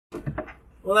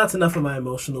Well, that's enough of my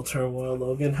emotional turmoil,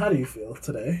 Logan. How do you feel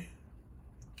today?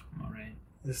 I'm all right.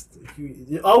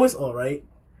 You're always all right.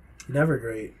 You're never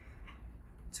great.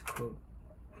 It's a quote.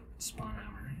 Spawn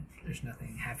hour. There's nothing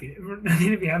to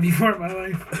be happy for in my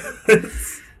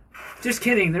life. Just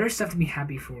kidding. There is stuff to be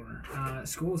happy for.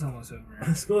 School's almost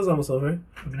over. School's almost over.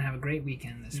 We're gonna have a great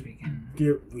weekend this weekend.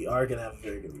 We are gonna have a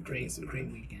very good weekend.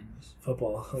 Great weekend.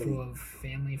 Football. Full of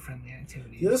family-friendly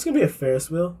activities. Yeah, there's gonna be a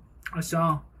Ferris wheel. I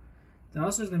saw. There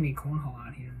also is gonna be cornhole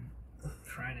out here on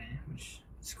Friday, which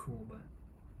is cool, but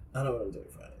I don't know what I'm doing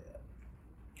Friday yet.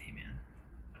 hey, man.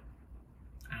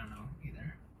 I don't know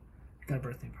either. Got a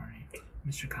birthday party,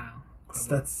 Mr. Kyle.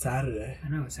 That's Saturday. I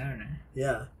know it's Saturday.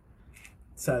 Yeah.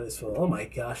 Saturday's full. Oh my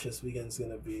gosh, this weekend's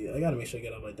gonna be. I gotta make sure I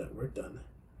get all my work done.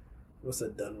 What's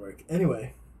that done work?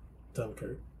 Anyway,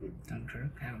 Dunkirk. I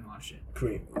haven't watched it.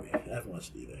 Great movie. I haven't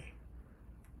watched it either.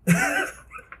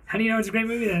 How do you know it's a great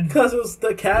movie then? Because it was the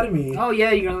Academy. Oh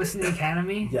yeah, you're gonna listen to the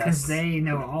Academy? Yes. Because they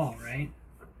know all, right?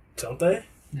 Don't they?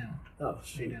 No. Oh They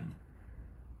shoot. don't.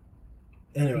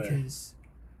 Anyway. Because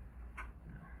no,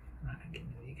 I'm not gonna get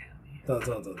into the Academy.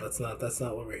 Don't. That's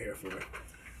not what we're here for.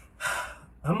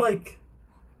 I'm like,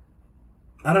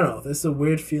 I don't know. There's a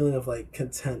weird feeling of like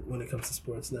content when it comes to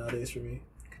sports nowadays for me.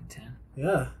 Content.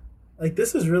 Yeah. Like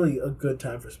this is really a good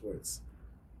time for sports.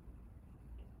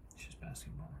 It's just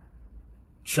basketball.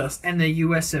 And the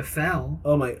USFL.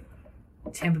 Oh my.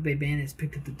 Tampa Bay Bandits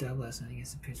picked up the dub last night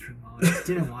against the Pittsburgh Maulers.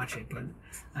 Didn't watch it, but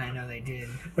I know they did.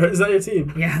 Is that your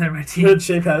team? Yeah, they're my team. You heard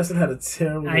Shea Patterson had a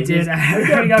terrible. I did. I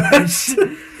heard he got benched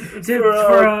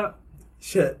for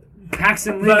shit.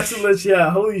 Paxton Lynch. Yeah.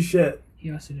 Holy shit. He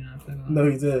also did not play well.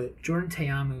 No, he did. Jordan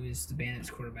Teamu is the Bandits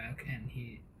quarterback, and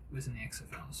he was in the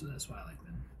XFL, so that's why I like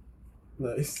them.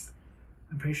 Nice.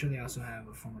 I'm pretty sure they also have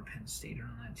a former Penn Stater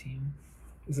on that team.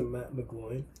 Is it Matt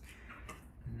McGloin?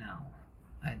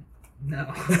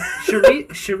 No.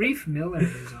 Sharif Miller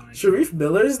is on it. Sharif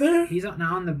Miller's there? He's not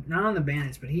on the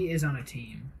Bandits, but he is on a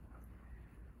team.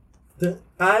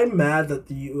 I'm mad that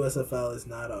the USFL is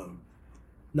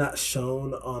not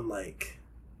shown on like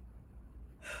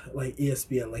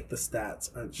ESPN. Like the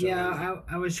stats aren't shown. Yeah,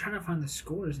 I was trying to find the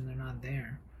scores and they're not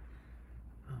there.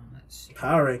 Let's see.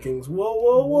 Power rankings.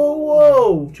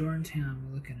 Whoa! Jordan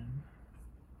Tam, look at him.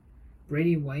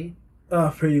 Brady White.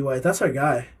 Oh, Pretty White. That's our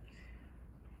guy.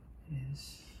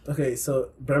 Is Okay, so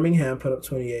Birmingham put up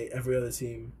 28. Every other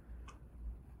team.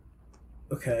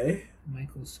 Okay.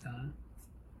 Michael Scott.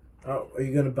 Oh, are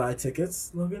you gonna buy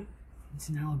tickets, Logan? It's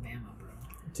in Alabama, bro.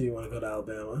 Do you want to go to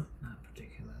Alabama? Not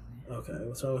particularly. Okay,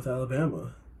 what's wrong with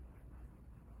Alabama?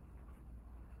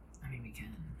 I mean, we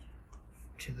can.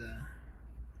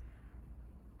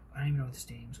 I don't even know what the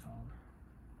stadium's called.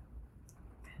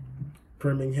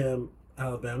 Birmingham,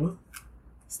 Alabama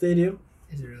Stadium?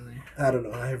 Is it really? I don't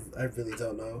know. I really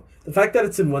don't know. The fact that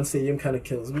it's in one stadium kind of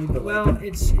kills me. But well,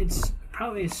 it's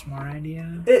probably a smart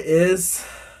idea. It is,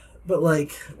 but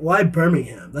like, why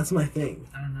Birmingham? That's my thing.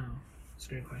 I don't know. It's a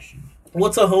great question.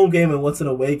 What's a home game and what's an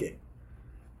away game?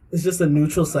 It's just a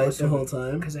neutral site the whole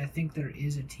time. Because I think there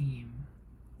is a team.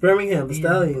 Birmingham, the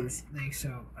Stallions.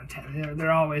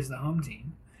 They're always the home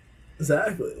team.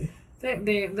 Exactly.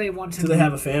 They want to. Do they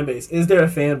have a fan base? Is there a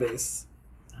fan base?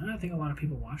 I don't think a lot of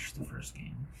people watched the first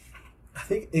game. I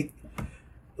think it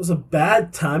was a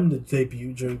bad time to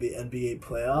debut during the NBA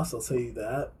playoffs. I'll tell you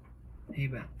that. Hey,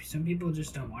 but some people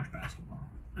just don't watch basketball.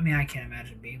 I mean, I can't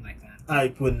imagine being like that.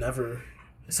 I would never.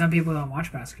 Some people don't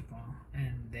watch basketball,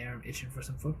 and they're itching for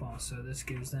some football, so this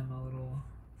gives them a little...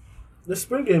 The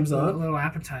spring game's on. A little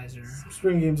appetizer.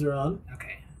 Spring games are on.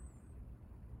 Okay.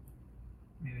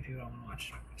 Maybe people don't want to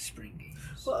watch spring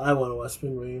games. Well, I want to watch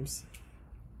spring games.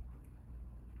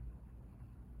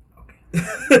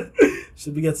 Okay.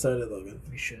 Should we get started, Logan?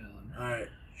 We should. All right.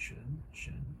 Shall.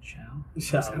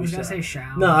 I was going to say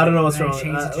shall. No, I don't know what's wrong.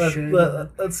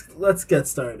 Let's get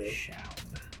started. Shall.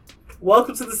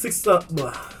 Welcome to the Six.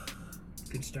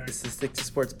 Good start. This is Stick to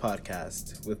Sports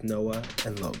Podcast with Noah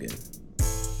and Logan.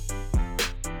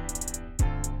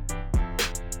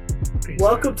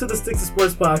 Welcome to the Stick to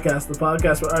Sports Podcast, the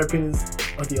podcast where our opinions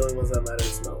are the only ones that matter.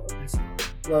 It's Noah.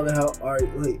 Logan, how are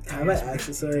you? Wait, have I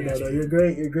actually said no? You're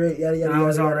great. Yada yada. I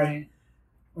was alright.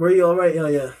 Were you alright? Oh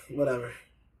yeah, whatever.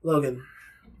 Logan,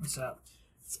 what's up?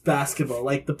 It's basketball.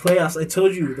 Like the playoffs. I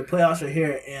told you the playoffs are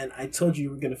here, and I told you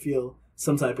were gonna feel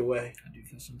some type of way. I do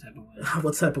feel some type of way.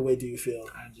 What type of way do you feel?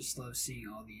 I just love seeing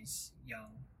all these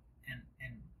young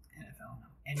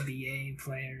NBA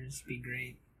players be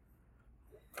great.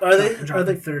 Are they?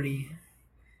 Dropping 30.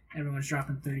 Everyone's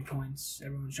dropping 30 points.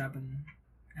 Everyone's having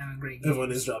great games.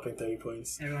 Everyone is dropping 30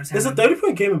 points. Is a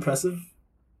 30-point game impressive?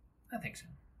 I think so.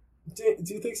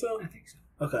 Do you think so? I think so.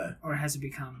 Okay. Or has it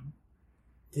become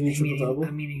They need triple-double?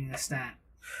 a meaningless stat?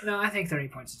 No, I think 30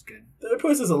 points is good. 30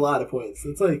 points is a lot of points.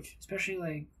 It's like... Especially,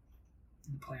 like,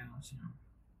 in the playoffs,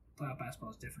 Playoff basketball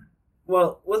is different.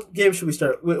 Well, what game should we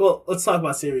start? Well, let's talk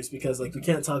about series because, like, we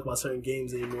can't talk about certain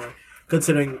games anymore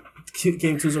considering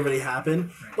Game 2's already happened.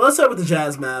 Right. But let's start with the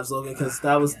Jazz-Mavs, Logan, because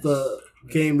that was the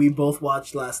game we both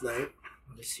watched last night.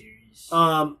 The series.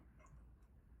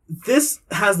 This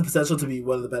has the potential to be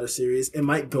one of the better series. It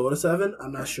might go to 7.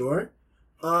 I'm not sure.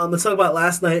 Let's talk about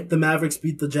last night. The Mavericks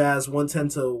beat the Jazz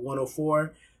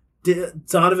 110-104.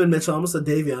 Donovan Mitchell, almost a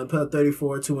Davion, put up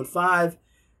 34, 2 and 5.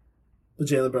 But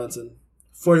Jalen Brunson,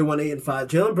 41, 8 and 5.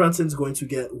 Jalen Brunson's going to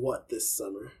get what this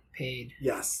summer? Paid.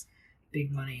 Yes.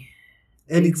 Big money.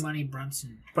 And Big money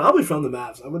Brunson. Probably from the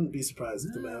Mavs. I wouldn't be surprised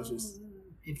if the Mavs was...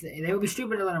 If they would be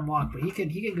stupid to let him walk, but he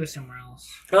could go somewhere else.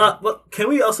 But can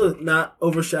we also not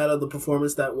overshadow the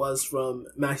performance that was from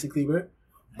Maxi Kleber?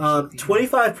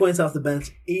 25 points off the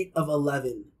bench, 8 of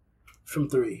 11 from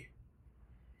 3.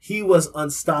 He was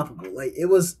unstoppable. Like it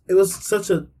was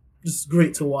such a just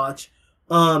great to watch.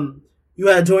 You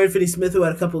had Dorian Finney-Smith who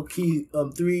had a couple of key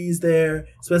threes there.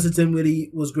 Spencer Dinwiddie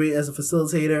was great as a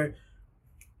facilitator.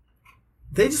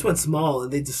 They just went small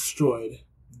and they destroyed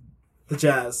the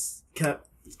Jazz.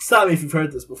 Stop me if you've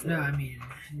heard this before. No, I mean,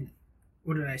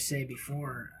 what did I say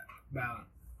before about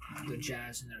the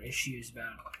Jazz and their issues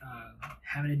about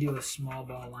having to deal with small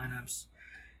ball lineups?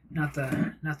 Not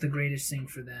the greatest thing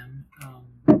for them.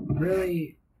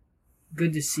 Really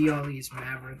good to see all these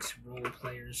Mavericks role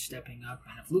players stepping up.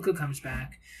 And if Luka comes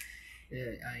back,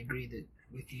 I agree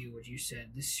with you what you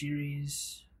said. This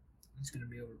series is going to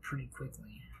be over pretty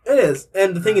quickly. It is,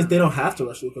 and the thing is, they don't have to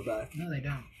rush Luka back. No, they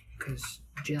don't, because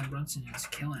Jalen Brunson is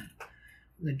killing it.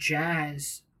 The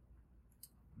Jazz,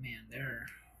 man, they're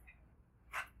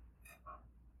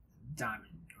diamond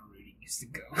or Rudy needs to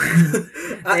go.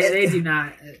 they do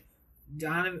not.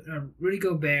 Rudy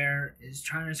Gobert is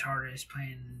trying his hardest,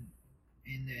 playing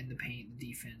in the paint, the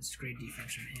defense, great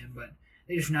defense from him, but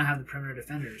they just do not have the perimeter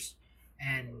defenders.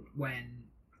 And when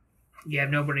you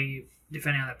have nobody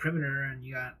defending on the perimeter, and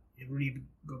you got Rudy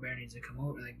Gobert needs to come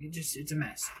over, like it's a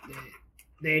mess.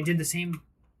 They did the same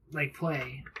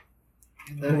play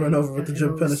over and over with the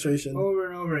jump penetration, over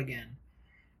and over again,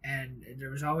 and there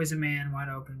was always a man wide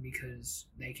open because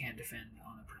they can't defend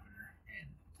on the perimeter, and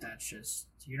that's just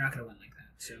you're not going to win like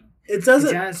that. So it doesn't.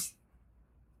 The Jazz,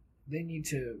 they need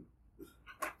to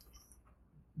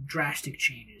drastic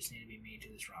changes need to be made to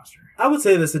this roster. I would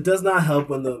say this: it does not help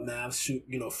when the Mavs shoot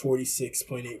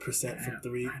 46.8% from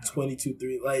 3,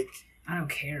 22-3. Like I don't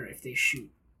care if they shoot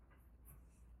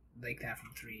like that from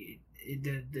 3.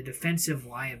 The defensive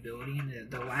liability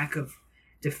and the lack of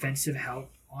defensive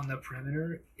help on the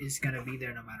perimeter is going to be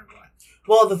there no matter what.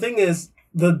 Well, the thing is,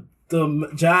 the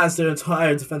Jazz, their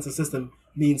entire defensive system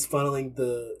means funneling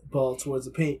the ball towards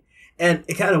the paint. And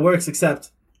it kind of works, except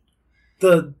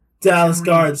the Dallas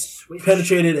guards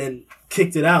penetrated and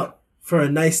kicked it out for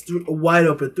a nice wide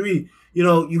open 3.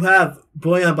 You have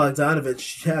Bojan Bogdanovic.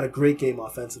 He had a great game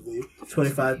offensively,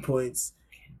 25 points.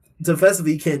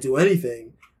 Defensively, he can't do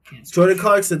anything. Jordan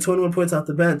Clarkson, 21 points off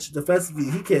the bench. Defensively,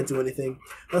 he can't do anything.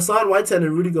 Hassan Whiteside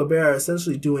and Rudy Gobert are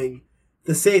essentially doing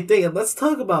the same thing. And let's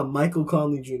talk about Michael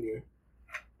Conley Jr.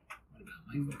 What about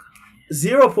Michael Conley?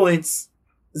 0 points,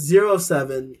 0 of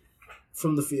 7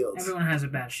 from the field. Everyone has a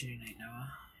bad shooting night,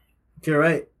 Noah. You're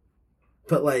right.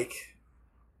 But,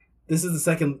 this is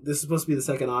supposed to be the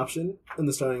second option in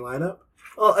the starting lineup.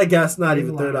 Well, I guess not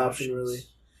even third option, really.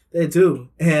 They do.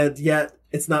 And yet,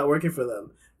 it's not working for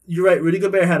them. You're right. Rudy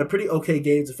Gobert had a pretty okay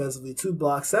game defensively. 2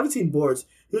 blocks, 17 boards.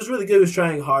 He was really good. He was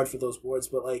trying hard for those boards.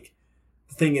 But,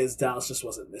 the thing is, Dallas just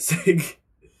wasn't missing.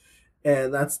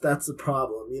 And that's the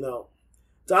problem,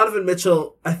 Donovan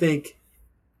Mitchell, I think,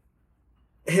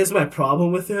 here's my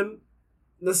problem with him,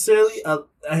 necessarily.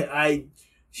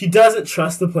 He doesn't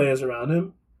trust the players around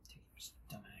him.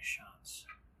 Dumbass shots.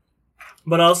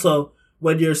 But also,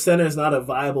 when your center is not a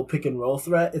viable pick and roll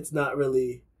threat, it's not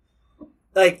really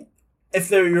if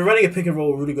you're running a pick and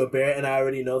roll with Rudy Gobert, and I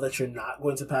already know that you're not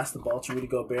going to pass the ball to Rudy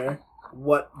Gobert.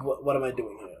 What am I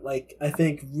doing here? I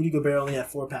think Rudy Gobert only had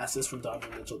 4 passes from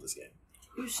Donovan Mitchell this game.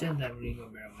 Who said that Rudy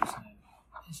Gobert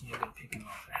isn't a good pick and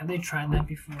roll? Have they tried that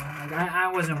before?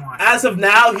 I wasn't watching. As of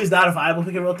now, he's not a viable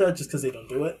pick and roll threat just because they don't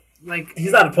do it.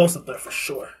 He's not a post-up threat for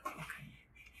sure. Okay.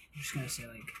 I'm just going to say,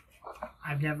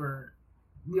 I've never...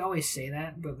 We always say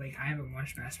that, but, I haven't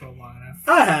watched basketball long enough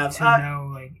I have. to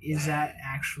know, is that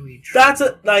actually true? That's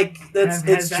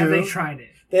it's true. Have they tried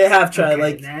it? They have tried.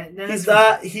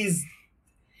 Okay, he's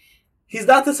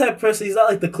not the type of person, he's not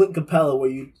like the Clint Capella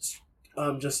where you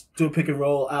just do a pick and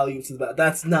roll, alley-oop to the back.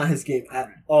 That's not his game at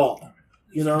all.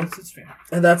 You know? That's fair.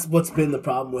 And that's what's been the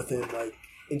problem with him, like,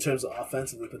 in terms of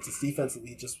offensively. But just defensively,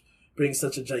 he just brings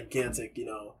such a gigantic,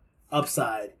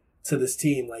 upside to this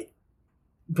team. Like,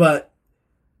 but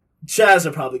Jazz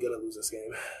are probably going to lose this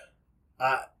game.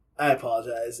 I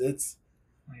apologize.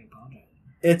 Why you apologize?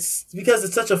 It's because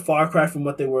it's such a far cry from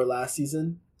what they were last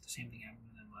season. The same thing happened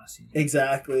with them last season.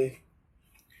 Exactly.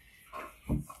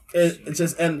 It's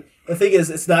just, and the thing is,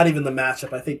 it's not even the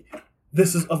matchup. I think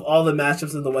this is, of all the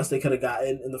matchups in the West they could have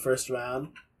gotten in the first round,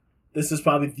 this is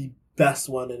probably the best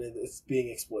one, and it's being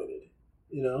exploited.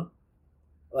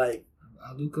 Like,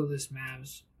 Luka-less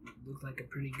Mavs looked like a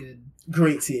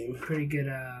great team, pretty good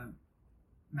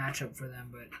matchup for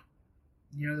them. But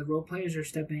the role players are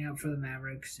stepping up for the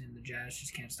Mavericks, and the Jazz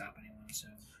just can't stop anyone. So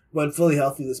when fully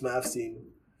healthy, this Mavs team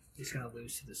is gonna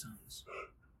lose to the Suns.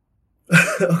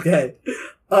 Okay.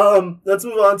 Let's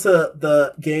move on to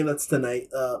the game that's tonight.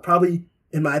 Probably,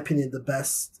 in my opinion, the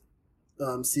best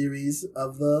series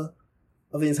of the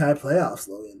entire playoffs,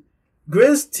 Logan.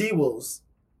 Grizz T-Wolves,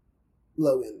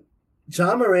 Logan.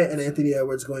 John Morant and Anthony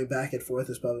Edwards going back and forth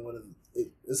is probably one of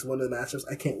the matchups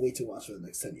I can't wait to watch for the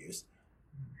next 10 years.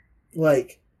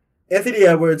 Like, Anthony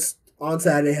Edwards on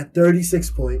Saturday had 36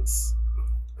 points.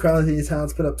 Karl-Anthony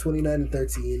Towns put up 29 and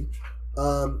 13.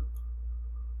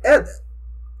 And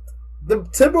the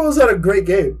Timberwolves had a great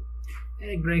game. They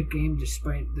had a great game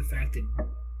despite the fact that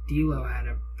D'Lo had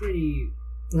a pretty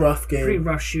rough game. Pretty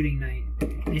rough shooting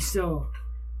night. They still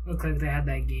look like they had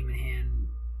that game in hand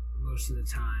most of the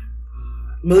time.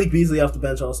 Malik Beasley off the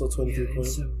bench also 23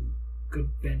 points. Some good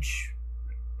bench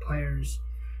players.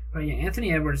 But yeah,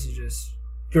 Anthony Edwards is just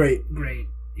great.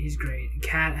 He's great.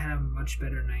 Cat had a much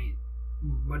better night,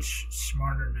 much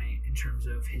smarter night in terms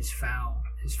of his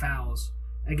fouls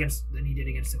than he did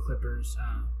against the Clippers.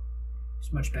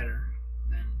 It's much better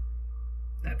than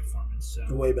that performance.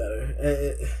 So way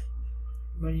better.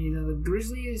 But the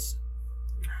Grizzlies,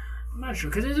 I'm not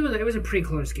sure because it was a pretty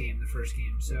close game, the first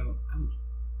game. So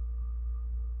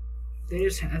they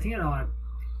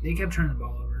kept turning the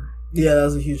ball over. Yeah, that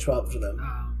was a huge problem for them.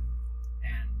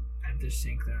 And I just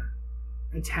think they're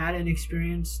a tad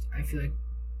inexperienced. I feel like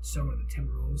so are the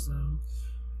Timberwolves though.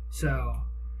 So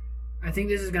I think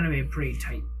this is going to be a pretty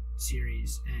tight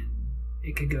series, and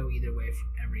it could go either way for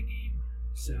every game.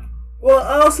 So. Well,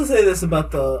 I also say this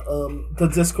about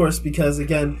the discourse because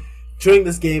again, during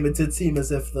this game, it did seem as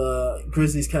if the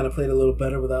Grizzlies kind of played a little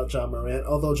better without John Morant.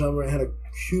 Although John Morant had a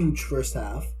huge first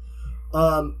half.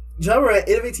 John Morant,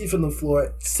 8 of 18 from the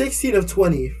floor, 16 of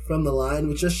 20 from the line,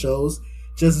 which just shows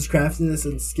just his craftiness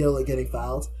and skill at getting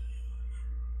fouled.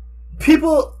 I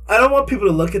don't want people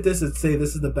to look at this and say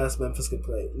this is the best Memphis could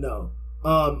play. No.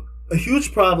 A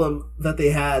huge problem that they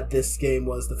had this game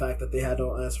was the fact that they had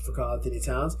no answer for Karl-Anthony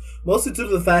Towns, mostly due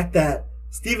to the fact that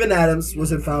Steven Adams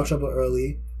was in foul trouble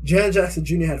early. Jaren Jackson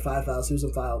Jr. had 5 fouls. He was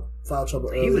in foul trouble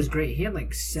early. He was great. He had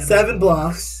like 7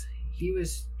 blocks. He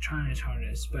was trying his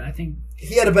hardest, but I think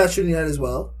he had a bad shooting night as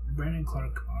well. Brandon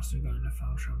Clark also got into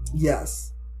foul trouble.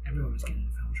 Yes. Everyone was getting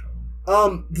into foul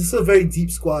trouble. This is a very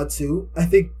deep squad too. I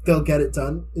think they'll get it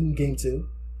done in game 2.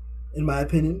 In my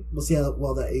opinion, we'll see how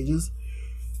well that ages.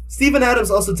 Steven Adams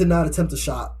also did not attempt a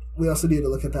shot. We also need to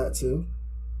look at that too.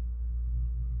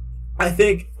 I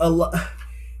think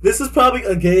this is probably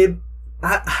a game.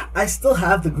 I still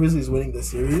have the Grizzlies winning this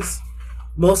series.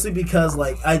 Mostly because,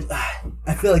 I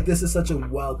feel like this is such a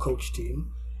well-coached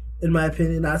team, in my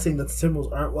opinion. Not saying that the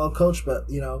Timberwolves aren't well-coached, but,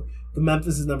 the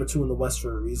Memphis is number 2 in the West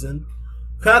for a reason.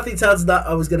 Karl-Anthony Towns is not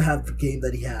always going to have the game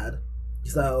that he had.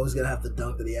 He's not always going to have the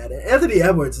dunk that he had. And Anthony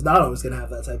Edwards is not always going to have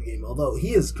that type of game, although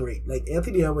he is great. Like,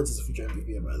 Anthony Edwards is a future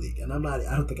MVP of our league, and I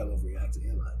don't think I'm overreacting,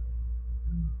 am I?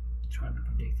 It's hard to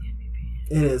predict the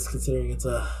MVP. It is, considering it's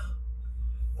I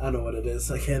don't know what it is.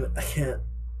 I can't.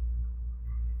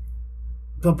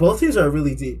 But both teams are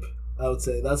really deep, I would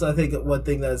say. That's, I think, one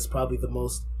thing that is probably the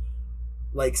most,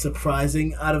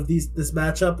 surprising out of this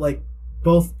matchup.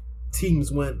 Both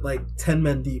teams went, 10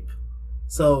 men deep.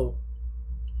 So,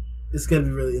 it's going to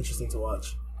be really interesting to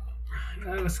watch.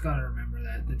 I just got to remember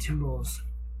that the Timberwolves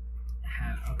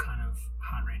are kind of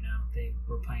hot right now. They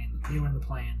were in the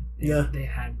play-in.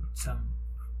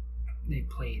 They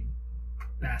played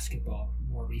basketball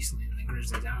more recently than the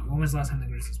Grizzlies. When was the last time the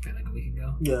Grizzlies played? A week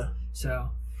ago? Yeah.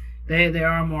 So they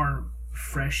are more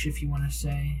fresh, if you want to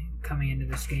say, coming into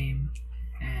this game.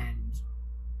 And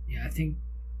I think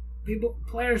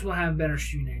players will have better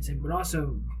shooting nights. But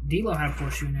also, D'Lo had a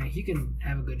poor shooting night. He can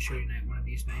have a good shooting night one of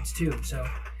these nights too. So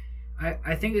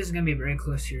I think this is going to be a very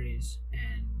close series,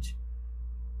 and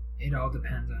it all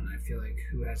depends on, I feel like,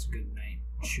 who has a good night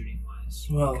shooting wise.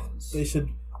 Well, they should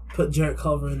put Jarrett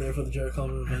Culver in there for the Jarrett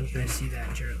Culver revenge game. I see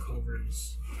that Jarrett Culver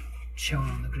is chilling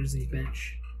on the Grizzlies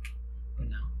bench, but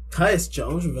no. Tyus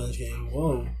Jones revenge game.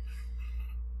 Whoa,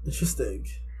 interesting.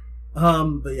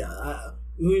 But yeah,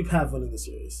 we have winning the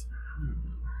series.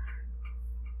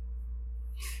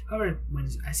 Whoever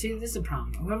wins, I see this is the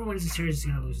problem. Whoever wins the series is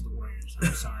gonna lose to the Warriors.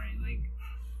 I'm sorry.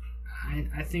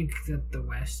 I think that the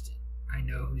West. I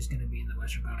know who's gonna be in the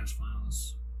Western Conference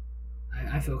Finals.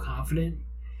 I feel confident.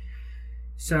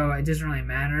 So it doesn't really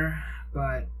matter.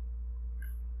 But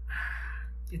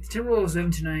if the Timberwolves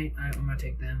win tonight, I'm gonna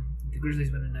take them. If the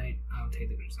Grizzlies win tonight, I'll take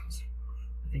the Grizzlies.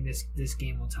 I think this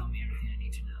game will tell me everything I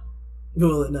need to know.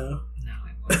 Will it now? No,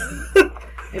 it won't.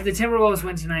 If the Timberwolves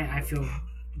win tonight, I feel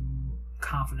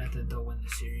confident that they'll win the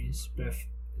series. But if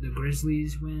the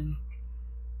Grizzlies win,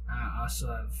 I'll still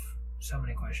have so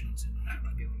many questions and not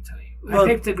really be able to tell you. Well, I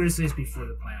picked the Grizzlies before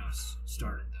the playoffs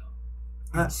started,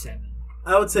 though. 7.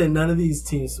 I would say none of these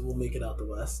teams will make it out the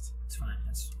West. It's fine.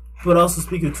 But also,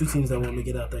 speaking of two teams that won't make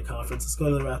it out their conference, let's go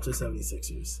to the Raptors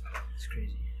 76ers. It's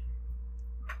crazy.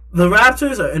 The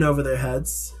Raptors are in over their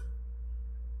heads.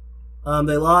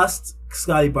 They lost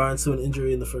Scotty Barnes to an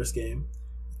injury in the first game,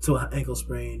 to an ankle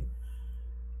sprain.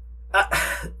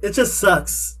 It just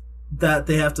sucks that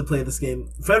they have to play this game.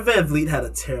 Fred VanVleet had a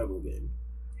terrible game.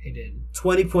 He did.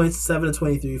 20 points, 7 of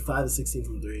 23, 5 of 16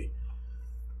 from 3.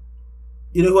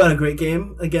 You know who had a great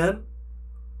game again?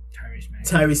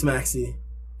 Tyrese Maxey.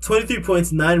 23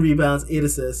 points, 9 rebounds, 8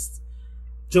 assists.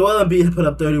 Joel Embiid put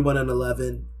up 31 and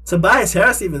 11. Tobias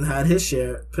Harris even had his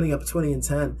share, putting up 20 and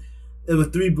 10. It was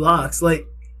 3 blocks. I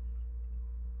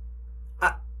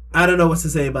don't know what to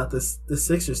say about this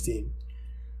Sixers team.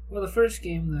 Well, the first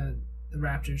game, the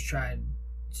Raptors tried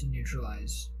to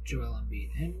neutralize Joel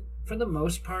Embiid, and for the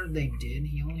most part, they did.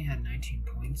 He only had 19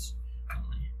 points,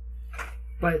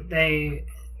 but they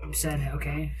said,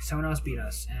 "Okay, someone else beat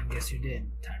us," and guess who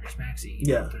did? Tyrese Maxey.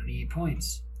 He had 38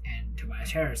 points, and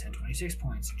Tobias Harris had 26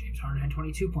 points, and James Harden had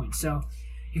 22 points. So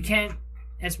you can't.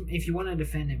 If you want to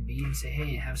defend Embiid and say,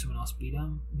 "Hey, have someone else beat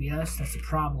us," that's a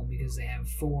problem because they have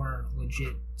 4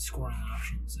 legit scoring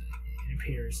options. It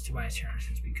appears Tobias Harris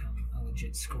has become a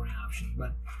legit scoring option,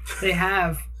 but they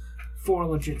have 4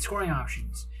 legit scoring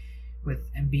options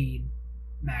with Embiid,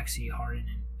 Maxey, Harden,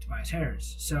 and Tobias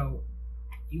Harris. So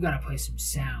you got to play some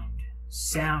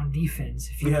sound defense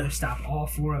if you want to stop all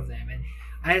 4 of them. And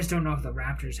I just don't know if the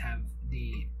Raptors have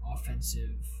the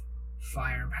offensive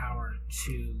firepower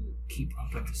to keep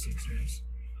up with the Sixers,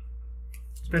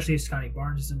 especially if Scotty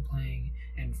Barnes isn't playing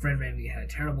and Fred VanVleet had a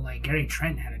terrible night. Gary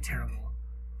Trent had a terrible.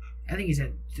 I think he's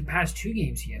had the past 2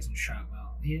 games he hasn't shot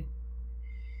well. He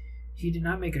did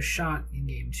not make a shot in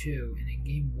game 2, and in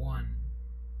game 1,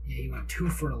 he went 2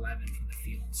 for 11 from the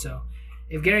field. So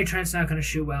if Gary Trent's not going to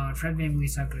shoot well, and Fred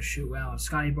VanVleet's not going to shoot well, and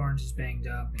Scotty Barnes is banged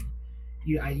up, and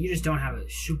you just don't have a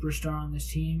superstar on this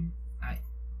team.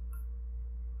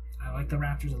 I like the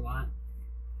Raptors a lot.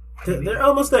 They're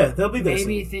almost there. They'll be there.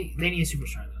 Maybe they need a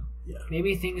superstar though. Yeah.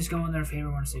 Maybe things go in their favor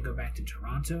once they go back to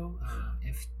Toronto.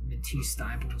 If Matisse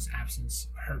Thybulle's absence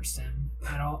hurts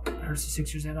the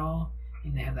Sixers at all,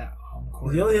 and they have that home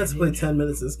court. He only has to play 10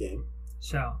 minutes this game.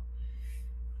 So,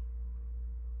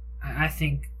 I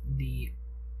think the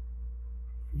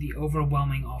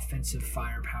overwhelming offensive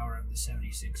firepower of the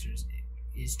 76ers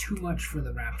is too much for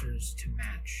the Raptors to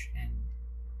match, and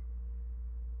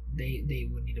they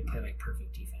would need to play like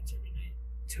perfect defense every night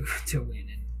to win.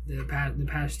 And the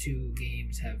past 2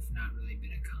 games have not really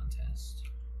been a contest.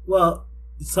 Well,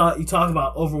 you talk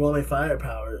about overwhelming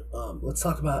firepower. Let's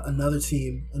talk about another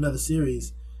team, another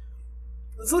series.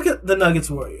 Let's look at the Nuggets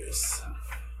Warriors.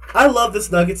 I love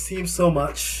this Nuggets team so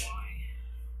much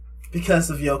because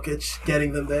of Jokic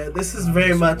getting them there. This is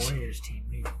very much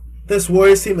this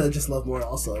Warriors team that I just love more.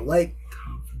 Also, like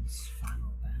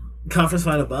Conference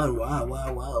Final Bound.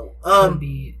 Wow. Could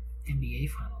be NBA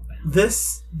Final Bound.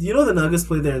 Do you know the Nuggets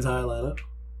played their entire lineup?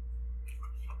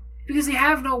 Because they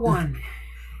have no one.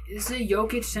 It's a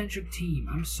Jokic-centric team.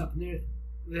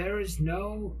 There is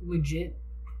no legit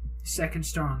second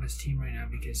star on this team right now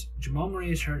because Jamal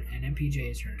Murray is hurt and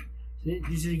MPJ is hurt.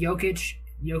 This is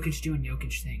Jokic doing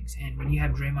Jokic things. And when you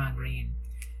have Draymond Green,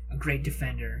 a great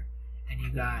defender, and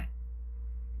you got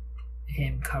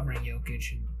him covering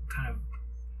Jokic and kind of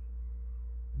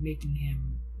making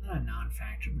him not a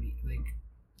non-factor, but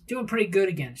doing pretty good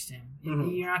against him. Mm-hmm.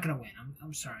 You're not going to win.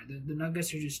 I'm sorry. The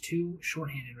Nuggets are just too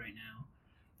shorthanded right now.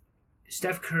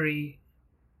 Steph Curry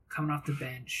coming off the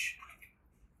bench,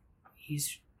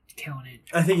 he's killing it.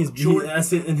 I think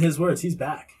that's it in his words. He's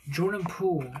back. Jordan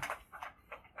Poole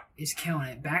is killing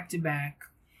it. Back-to-back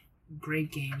great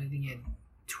games. I think he had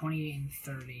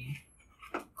 28-30.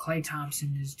 Klay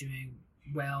Thompson is doing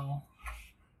well.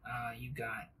 You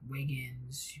got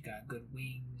Wiggins. You got good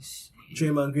wings.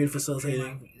 Draymond Green facilitating. I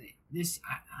don't know.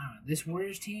 This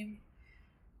Warriors team.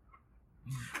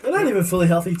 They're not even fully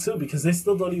healthy too because they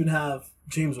still don't even have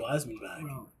James Wiseman back.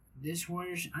 Bro, this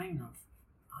Warriors. I don't even know.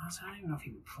 Honestly, I don't even know if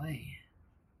he would play.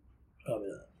 Probably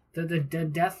not. The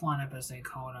death lineup, as they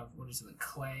call it, of what is it? Like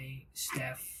Clay,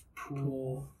 Steph,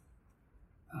 Poole,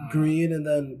 Green, and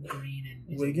then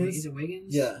Wiggins. Is it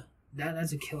Wiggins? Yeah.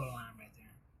 That's a killer lineup right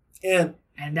there.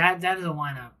 And that is a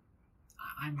lineup.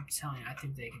 I'm telling you, I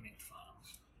think they can make the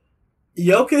finals.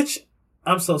 Jokic,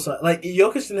 I'm so sorry. Like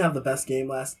Jokic didn't have the best game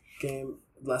last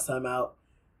time out,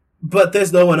 but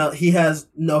there's no one else. He has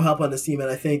no help on his team, and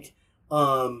I think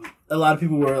a lot of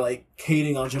people were like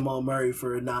hating on Jamal Murray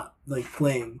for not like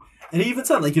playing, and he even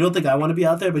said like, "You don't think I want to be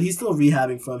out there?" But he's still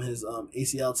rehabbing from his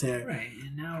ACL tear. Right,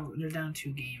 and now they're down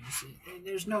 2 games.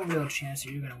 There's no real chance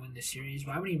that you're going to win this series.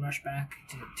 Why would he rush back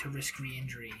to risk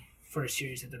re-injury for a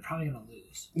series that they're probably going to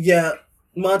lose? Yeah,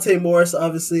 Monte Morris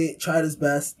obviously tried his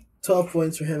best. 12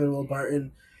 points for him and Will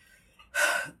Barton.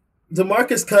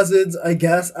 DeMarcus Cousins, I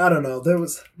guess. I don't know. There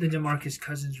was the DeMarcus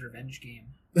Cousins revenge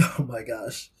game. Oh my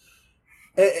gosh.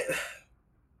 It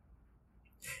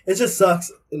just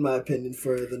sucks, in my opinion,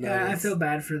 for the Nuggets. Yeah, I feel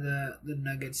bad for the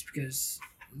Nuggets because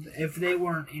if they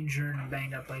weren't injured and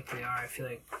banged up like they are, I feel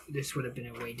like this would have been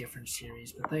a way different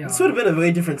series. But they are. This would have been a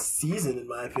way different season, in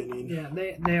my opinion. Yeah,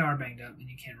 they are banged up, and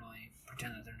you can't really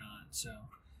pretend that they're not. So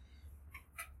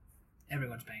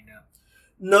everyone's banged up.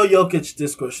 No Jokic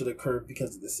discourse should occur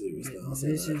because of this series.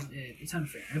 It's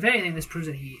unfair. If anything, this proves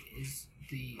that he is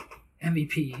the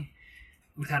MVP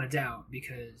without a doubt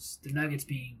because the Nuggets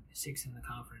being 6th in the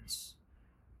conference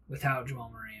without Jamal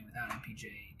Murray and without MPJ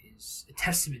is a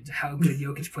testament to how good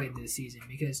Jokic played this season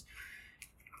because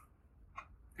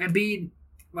Embiid,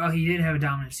 while he did have a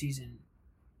dominant season,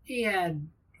 he had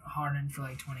Harden for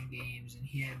like 20 games and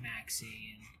he had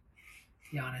Maxey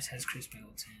and Giannis has Chris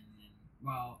Middleton and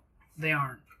while they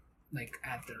aren't like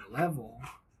at their level,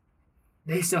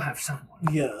 they still have someone.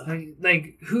 Yeah.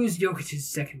 Like who's Jokic's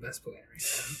second best player right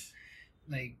now?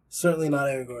 Like certainly not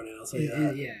Aaron Gordon. I'll say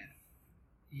that. Yeah,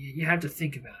 you have to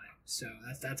think about it. So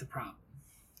that's a problem.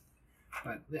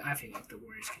 But I feel like the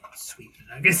Warriors can sweep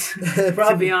the Nuggets.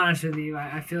 To be honest with you,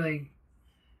 I feel like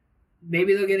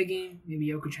maybe they'll get a game. Maybe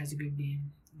Jokic has a good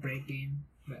game, great game.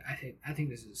 But I think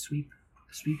this is a sweep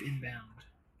inbound.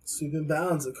 Sweep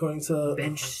inbounds according to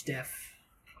bench Steph.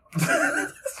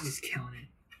 He's killing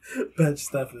it. Bench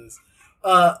Steph is.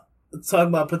 Talking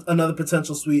about another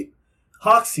potential sweep.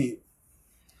 Hawks Heat.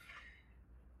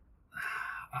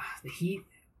 The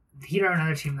Heat are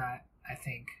another team that I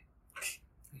think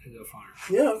could go far.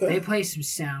 Yeah, okay. They play some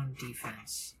sound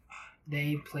defense.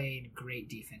 They played great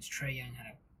defense. Trae Young had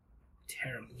a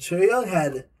terrible. Trae Young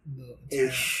had a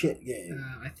shit game.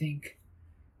 I think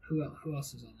who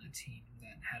else is on that team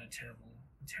that had a terrible.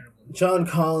 John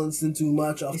Collins didn't do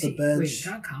much off the bench. Wait,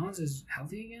 John Collins is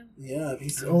healthy again? Yeah, I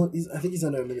think he's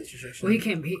under a minutes restriction.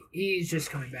 Well, he's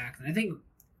just coming back. And I think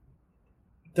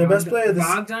their best player.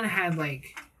 Bogdan had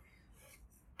like.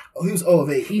 Oh, he was 0 of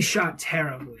 8. He shot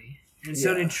terribly, and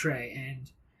so did Trae.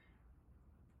 And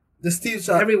this team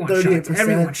shot 38%.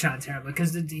 Everyone shot terribly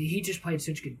because he just played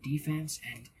such good defense,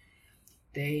 and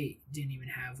they didn't even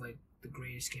have like the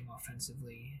greatest game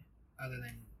offensively, other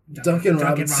than Duncan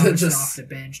Robinson just off the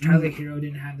bench. Tyler Hero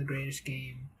didn't have the greatest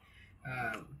game.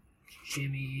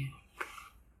 Jimmy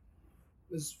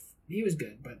was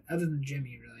good, but other than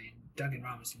Jimmy, really, and Duncan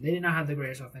Robinson, they did not have the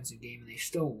greatest offensive game, and they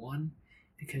still won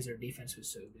because their defense was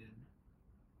so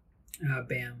good.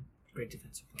 Bam, great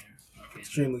defensive player.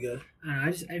 Extremely good.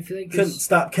 I feel like couldn't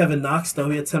stop Kevin Knox though.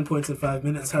 He had 10 points in 5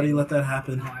 minutes. Okay. How do you let that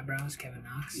happen? No eyebrows, Kevin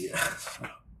Knox. Yeah.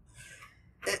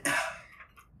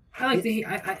 I like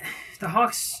the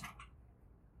Hawks.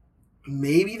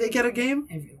 Maybe they get a game.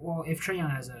 If Trae Young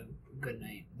has a good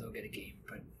night, they'll get a game.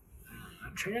 But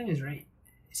Trae Young is right.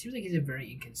 It seems like he's a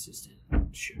very inconsistent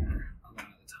shooter a lot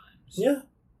of the times. Yeah.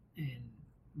 And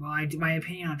my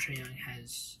opinion on Trae Young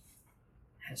has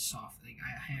softened. Like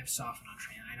I have softened on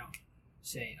Trae Young. I don't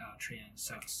say Trae Young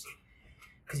sucks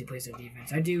because he plays good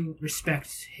defense. I do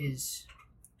respect his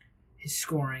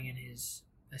scoring and his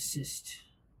assist.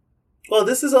 Well,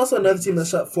 this is also another team that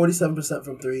shot 47%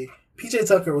 from 3. PJ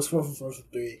Tucker was 4 for 4 from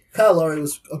 3. Kyle Lowry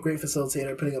was a great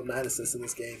facilitator, putting up 9 assists in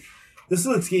this game. This is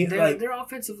a team they're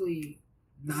offensively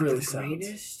not really the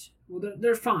greatest. Well,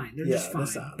 they're fine. They're just fine.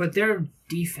 But their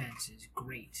defense is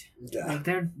great. Yeah. Like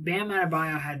Bam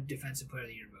Adebayo had Defensive Player of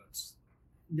the Year votes.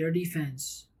 Their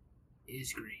defense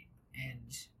is great,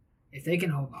 and if they can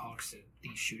hold the Hawks to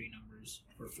these shooting numbers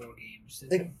for 4 games.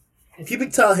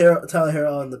 Keeping Tyler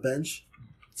Hero on the bench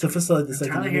to facilitate the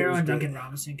second. Tyler Hero and Duncan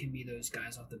Robinson can be those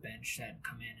guys off the bench that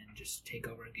come in and just take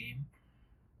over a game.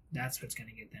 That's what's going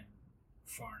to get them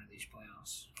far into these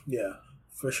playoffs. Yeah,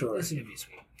 for sure. This is going to be a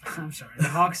sweep. I'm sorry. The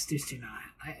Hawks just do not.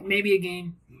 Maybe a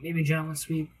game, maybe a gentleman's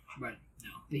sweep, but no.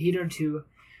 The Heat are too.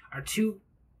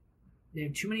 They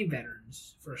have too many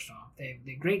veterans, first off. They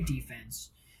have great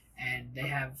defense, and they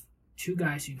have 2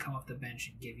 guys who can come off the bench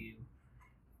and give you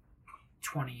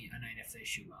 20 a night if they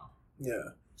shoot well.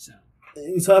 Yeah. So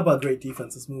we talk about great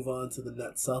defense. Let's move on to the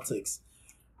Nets Celtics.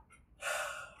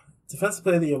 Defensive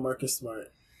player of the year, Marcus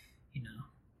Smart.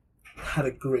 Had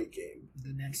a great game.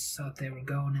 The Nets thought they were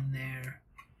going in there.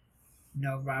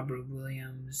 No Robert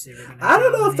Williams. They were going to. I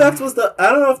don't know if that was the. No,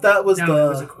 it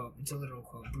was a quote. It's a literal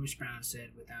quote. Bruce Brown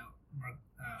said without.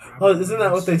 Robert isn't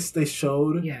Williams, that what they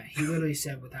showed? Yeah, he literally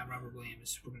said without Robert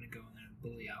Williams, we're going to go in there and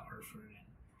bully Al Horford and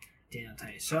Daniel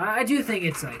Tice. So I do think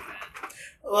it's like that.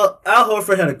 Well, Al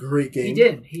Horford had a great game. He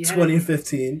did.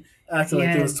 2015. Acting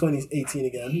like it was 2018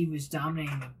 again. He was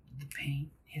dominating the paint.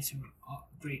 He had some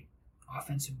great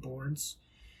offensive boards.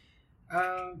 I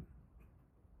don't know,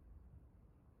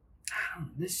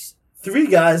 this 3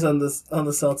 guys on the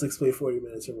Celtics play 40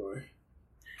 minutes or more,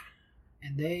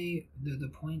 and the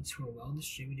points were well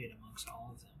distributed amongst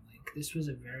all of them. Like this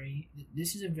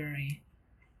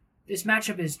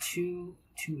matchup is two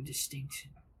distinct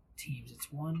teams. It's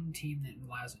one team that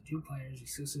relies on 2 players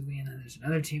exclusively, and then there's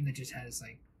another team that just has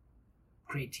like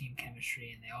great team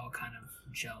chemistry, and they all kind of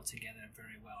gel together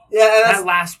very well. Yeah, and that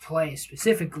last play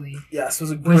specifically, yes,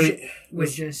 was a great,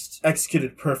 was just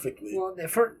executed perfectly. Well,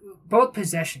 for both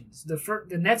possessions, the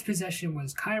Nets possession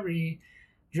was Kyrie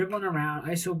dribbling around,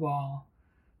 iso ball.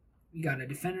 You got a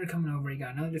defender coming over, you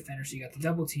got another defender, so you got the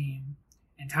double team,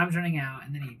 and time's running out,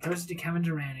 and then he throws it to Kevin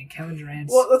Durant, and Kevin Durant.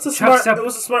 Well, it was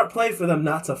a smart play for them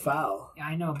not to foul. Yeah,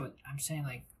 I know, but I'm saying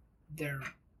like they were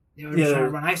trying to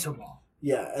run iso ball.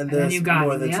 Yeah, and then you got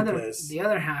more than 2 players. The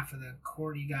other half of the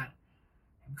court, you got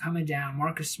him coming down,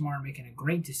 Marcus Smart making a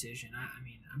great decision. I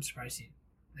mean, I'm surprised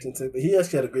he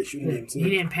actually had a great shooting game too. He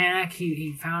didn't panic.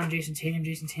 He found Jason Tatum.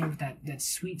 Jason Tatum with that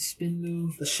sweet spin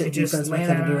move. The shit defense by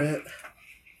Kevin Durant.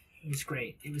 It was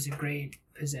great. It was a great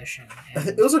possession.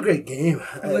 It was a great game.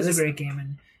 It was a great game,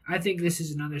 and I think this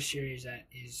is another series that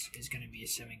is going to be a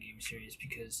 7-game series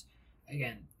because,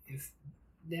 again, if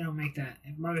they don't make that,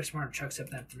 if Marcus Smart chucks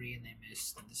up that 3 and they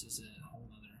miss, then this is a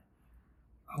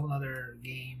whole other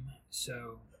game.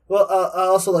 So, well, I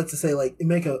also like to say like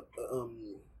Ime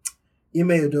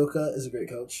Udoka is a great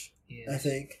coach. I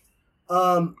think.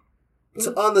 So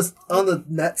on the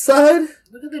Nets side,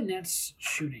 look at the Nets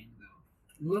shooting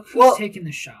though. Look who's taking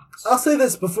the shots. I'll say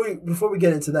this before we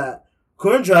get into that.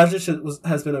 Goran Dragic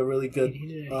has been a really good. He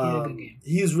did a good game.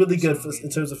 He's really good in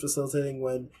terms of facilitating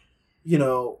when,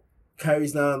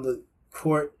 Kyrie's not on the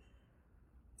court.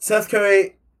 Seth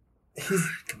Curry,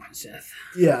 come on, Seth.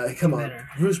 Yeah, come on.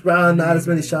 Bruce Brown, not as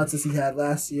many shots as he had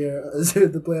last year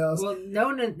at the playoffs. Well,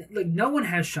 no one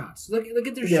has shots. Look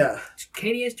at their shots.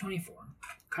 KD has 24.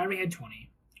 Kyrie had 20,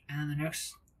 and then the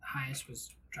next highest was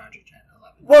Dragic at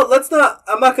 11. Well,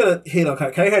 I'm not gonna hate on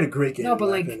Kyrie. Kyrie had a great game. No,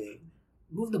 but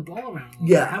move the ball around.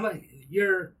 Yeah. How about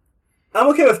I'm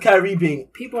okay with Kyrie being.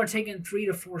 People are taking 3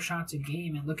 to 4 shots a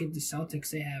game, and look at the Celtics.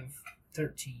 They have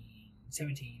 13,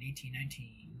 17, 18, 19.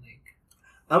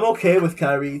 I'm okay with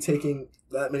Kyrie taking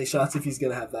that many shots if he's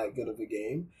going to have that good of a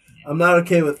game. Yeah. I'm not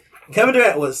okay with... Kevin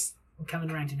Durant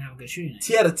didn't have a good shooting night.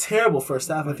 He had a terrible first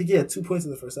half. I think he had 2 points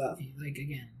in the first half.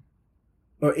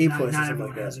 Or 8 points or something like that. Not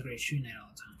everyone has a great shooting night all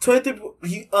the time.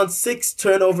 23, on 6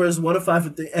 turnovers, 1 of 5 for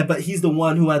 3, but he's the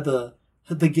one who had the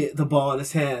ball in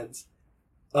his hands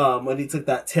when he took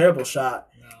that terrible shot.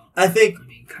 Well,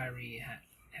 Kyrie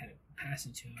had a pass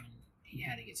into him, and he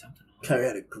had to get something on. Kyrie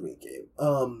had a great game.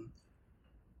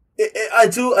 I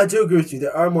do agree with you.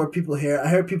 There are more people here. I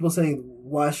heard people saying,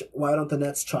 why don't the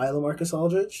Nets try LaMarcus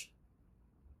Aldridge?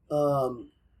 Or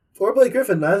Blake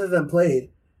Griffin. Neither of them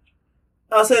played.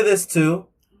 I'll say this too.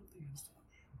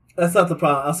 That's not the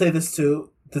problem. I'll say this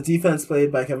too. The defense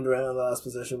played by Kevin Durant on the last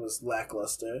possession was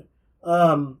lackluster.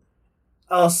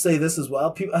 I'll say this as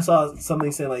well. I saw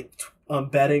something saying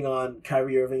betting on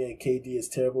Kyrie Irving and KD is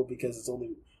terrible because it's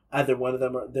only either one of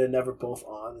them or they're never both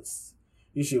on. It's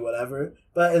usually whatever.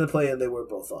 But in the play-in, they were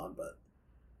both on. But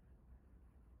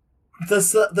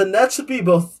the Nets should be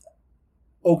both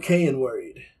okay and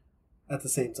worried at the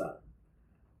same time.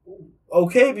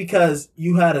 Okay because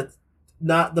you had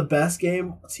not the best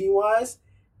game team-wise,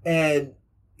 and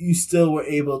you still were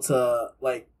able to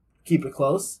keep it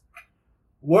close.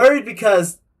 Worried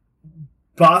because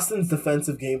Boston's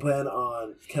defensive game plan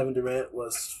on Kevin Durant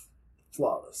was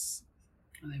flawless.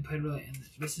 And they played really. And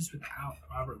this is without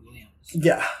Robert Williams.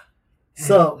 Yeah. And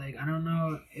So I don't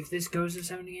know if this goes to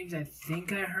 70 games. I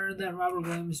think I heard that Robert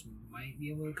Williams might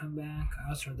be able to come back. I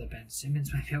also heard that Ben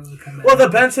Simmons might be able to come back. Well, the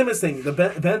Ben Simmons thing,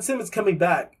 Ben Simmons coming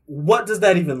back. What does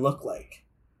that even look like?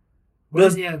 How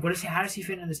does he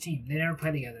fit in this team? They never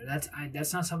play together.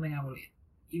 That's not something I would.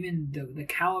 Even the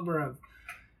caliber of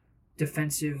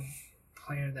defensive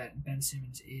player that Ben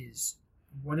Simmons is.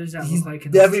 What does that look like?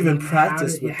 They haven't even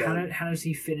practiced with them. How does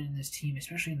he fit in this team,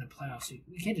 especially in the playoffs?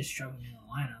 You can't just shove him in the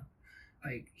lineup.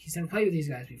 He's never played with these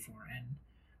guys before,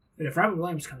 but if Robert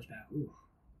Williams comes back,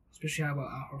 especially how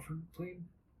about Al Horford played,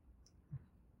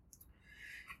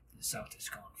 the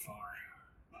Celtics going far.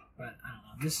 But I don't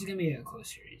know. This is gonna be a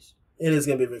close series. It is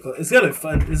gonna be very close. It's gonna be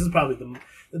fun. This is probably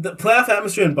the playoff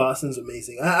atmosphere in Boston is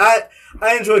amazing. I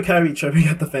enjoy Kyrie chirping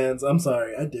at the fans. I'm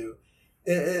sorry, I do.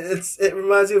 It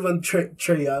reminds me of when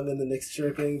Trae Young and the Knicks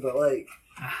chirping, but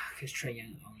because Trae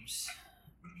Young owns.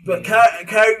 But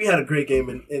Kyrie had a great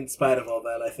game in spite of all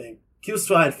that. I think he was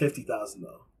fined $50,000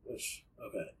 though, which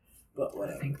okay, but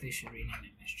whatever. I think they should rename him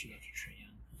MSG after Trae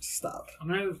Young. Stop.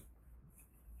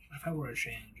 If I wore a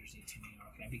Trae Young jersey to New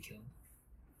York, I'd be killed.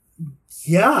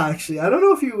 Yeah, actually, I don't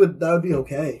know if that would be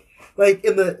okay. Like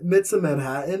in the midst of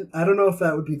Manhattan, I don't know if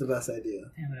that would be the best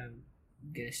idea. I'm gonna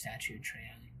get a statue of Trae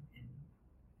Young and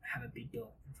have it be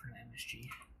built in front of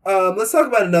MSG. Let's talk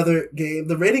about another game.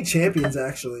 The reigning champions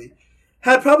actually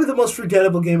had probably the most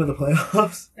forgettable game of the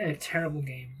playoffs. They had a terrible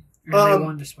game. And they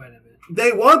won despite of it.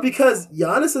 They won because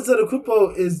Giannis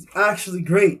Antetokounmpo is actually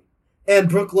great, and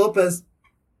Brook Lopez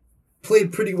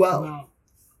played pretty well.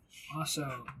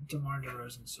 Also, DeMar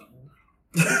DeRozan sold.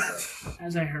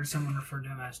 As I heard someone refer to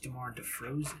him as DeMar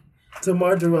DeFrozen.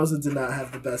 DeMar DeRozan did not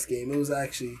have the best game. It was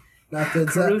actually not good.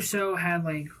 Caruso had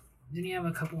didn't he have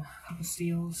a couple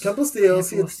steals? Couple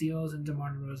steals, and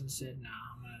DeMar DeRozan said, "No,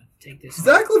 I'm gonna take this."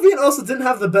 Zach LaVine also didn't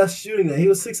have the best shooting night. He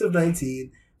was 6 of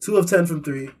 19, 2 of 10 from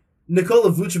 3.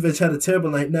 Nikola Vucevic had a terrible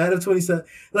night, 9 of 27.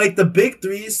 The big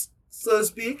threes, so to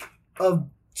speak, of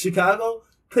Chicago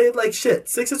played like shit.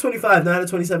 6 of 25, 9 of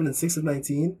 27, and 6 of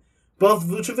 19. Both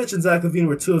Vucevic and Zach LaVine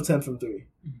were 2 of 10 from 3.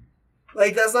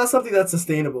 Mm-hmm. That's not something that's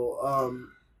sustainable.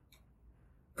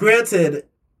 Granted,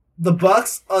 the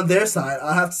Bucks on their side,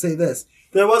 I'll have to say this.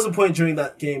 There was a point during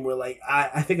that game where,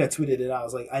 I think I tweeted it out. I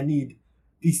was like, I need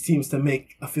these teams to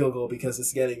make a field goal because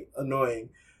it's getting annoying.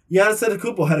 Giannis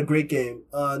Antetokounmpo had a great game.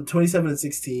 27 and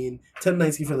 16, 10 and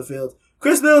 19 from the field.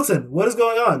 Chris Middleton, what is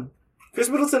going on? Chris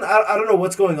Middleton, I don't know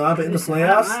what's going on, but in the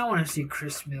playoffs... I don't want to see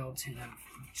Chris Middleton of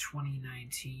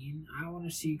 2019. I want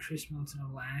to see Chris Middleton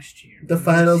of last year. The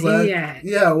finals last...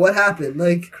 Yeah, what happened?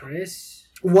 Chris...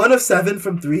 1 of 7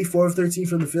 from 3, 4 of 13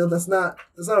 from the field. That's not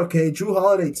okay. Drew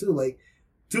Holiday, too.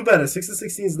 Do better. 6 of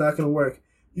 16 is not going to work.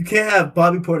 You can't have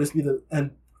Bobby Portis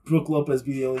and Brook Lopez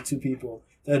be the only two people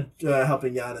that are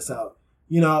helping Giannis out.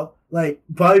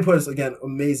 Bobby Portis, again,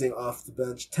 amazing off the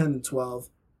bench. 10 and 12.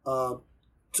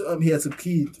 He had some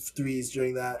key threes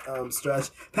during that stretch.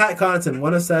 Pat Connaughton,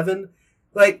 1 of 7.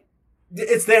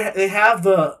 It's there. They have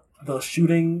the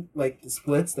shooting, the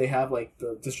splits. They have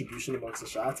the distribution amongst the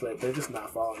shots, but they're just not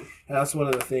falling. And that's one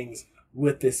of the things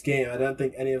with this game. I don't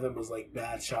think any of them was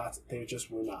bad shots. They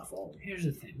just were not falling. Here's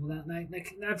the thing. Well,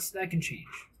 that can change.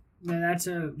 That's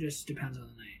just depends on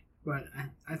the night. But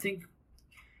I think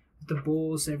the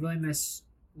Bulls, they really miss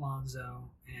Lonzo,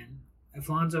 and if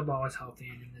Lonzo Ball is healthy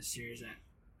and in this series,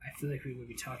 I feel like we would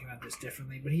be talking about this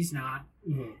differently, but he's not.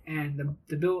 Mm-hmm. And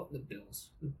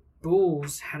the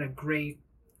Bulls had a great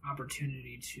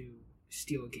opportunity to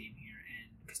steal a game here,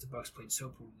 and because the Bucks played so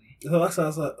poorly. The Bucks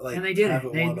also and they did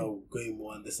haven't won a game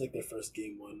one. This is their first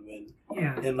game one win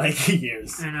in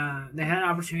years. And they had an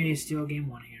opportunity to steal game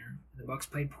one here. The Bucks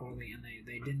played poorly, and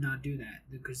they did not do that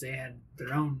because they had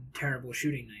their own terrible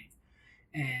shooting night,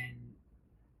 and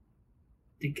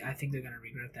I think they're going to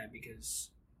regret that because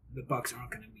the Bucks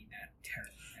aren't going to be that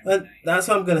terrible. That's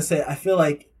what I'm going to say. I feel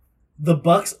like the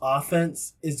Bucks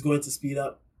offense is going to speed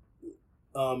up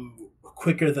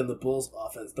quicker than the Bulls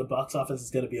offense. The Bucks offense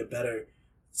is going to be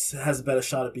has a better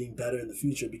shot at being better in the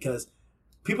future because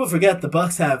people forget the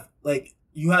Bucks have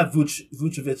you have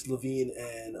Vucevic, LaVine,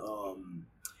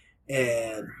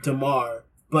 and DeMar,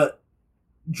 but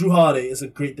Drew Holiday is a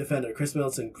great defender. Chris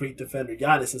Middleton, great defender.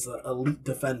 Giannis is an elite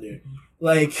defender.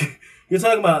 You're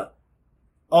talking about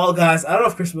all guys. I don't know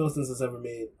if Chris Middleton has ever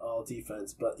made all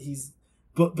defense, but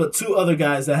but two other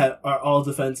guys that are all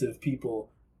defensive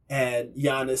people, and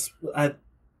Giannis. I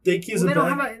think he's They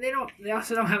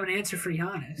also don't have an answer for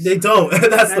Giannis. They don't.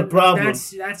 That's the problem.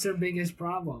 That's their biggest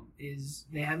problem is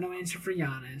they have no answer for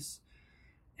Giannis.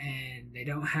 and they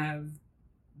don't have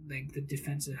like the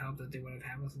defensive help that they would have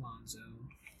had with Lonzo.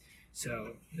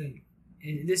 So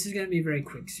this is going to be a very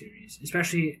quick series,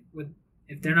 especially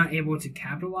if they're not able to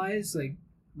capitalize. Like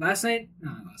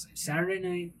Saturday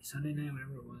night, Sunday night,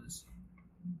 whatever it was.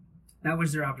 That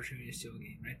was their opportunity to steal a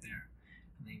game right there.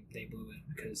 And they blew it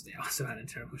because they also had a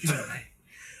terrible shot night.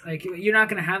 Like, you're not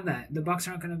going to have that. The Bucks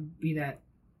aren't going to be that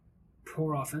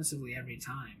poor offensively every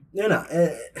time. They're not.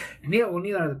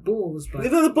 Neither are the Bulls. But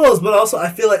neither are the Bulls, but also I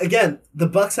feel like, again, the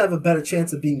Bucks have a better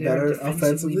chance of being better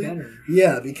offensively. Better.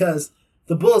 Yeah, because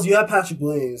the Bulls, you have Patrick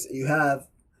Williams, you have...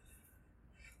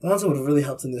 Lonzo would have really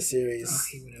helped in this series.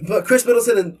 But Chris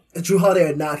Middleton and Drew Holiday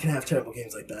are not going to have terrible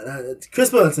games like that.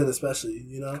 Chris Middleton especially,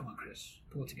 you know? Come on, Chris.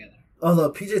 Pull it together.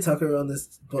 Although PJ Tucker on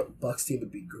this Bucks team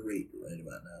would be great right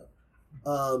about now.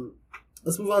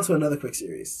 Let's move on to another quick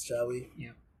series, shall we?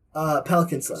 Yeah.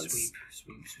 Pelicans Suns.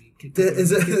 Sweep.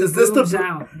 Is this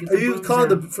the? Are you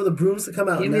calling for the brooms to come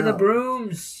out? Give me the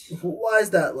brooms. Why is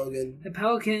that, Logan? The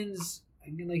Pelicans,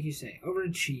 like you say,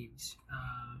 overachieved.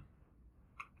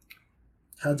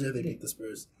 How dare they beat the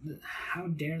Spurs? How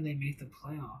dare they make the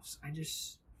playoffs?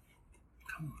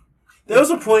 Come on. There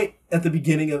was a point at the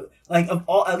beginning of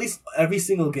at least every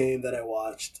single game that I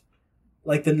watched.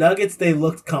 Like the Nuggets, they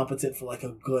looked competent for like a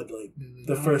good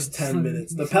the first 10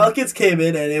 minutes. The Pelicans came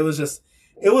in and it was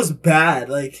bad.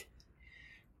 Like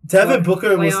Devin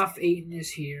Booker was playoff Ayton is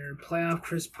here. Playoff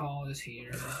Chris Paul is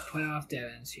here. Playoff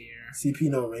Devin's here. CP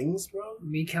no rings, bro.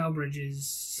 Mikal Bridges,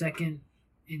 second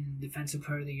in Defensive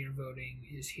Player of the Year voting,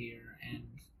 is here,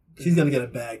 and he's gonna get a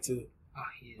bag too. Oh,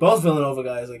 he is. Both Villanova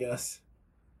guys, I guess.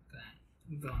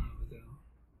 Villanova go.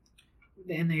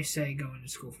 And they say going to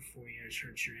school for 4 years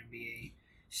hurts your NBA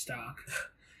stock.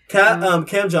 Cam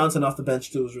Johnson off the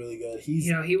bench too was really good.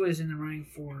 He was in the running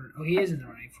for. Oh, he is in the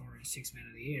running for 6th Man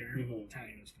of the Year. Mm-hmm.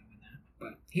 Tyler was going to win that,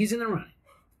 but he's in the running.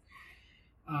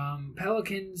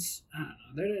 Pelicans, I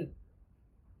don't know.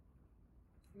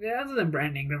 They're other than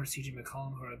Brandon Ingram or CJ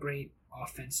McCollum, who are great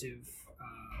offensive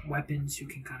weapons who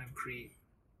can kind of create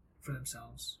for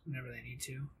themselves whenever they need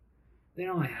to. They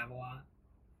don't really have a lot.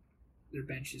 Their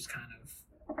bench is kind of.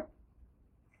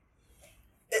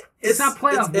 It's not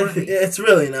playoff worthy. It's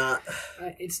really not.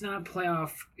 It's not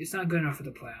playoff. It's not good enough for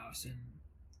the playoffs, and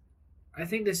I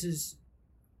think it's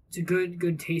a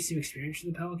good taste of experience for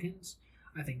the Pelicans.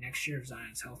 I think next year if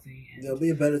Zion's healthy, and they'll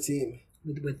be a better team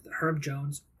with Herb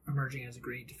Jones emerging as a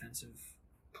great defensive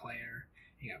player.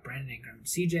 You got Brandon Ingram,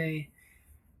 CJ,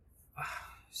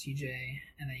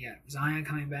 and then you got Zion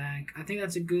coming back. I think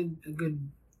that's a good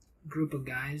group of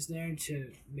guys there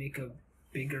to make a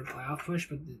bigger playoff push,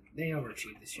 but they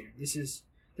overachieved this year. This is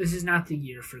not the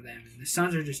year for them. The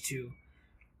Suns are just too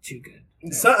good.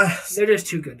 They're just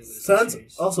too good to lose. Suns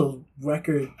also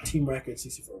team record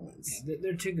 64 wins. Yeah,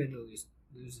 they're too good to lose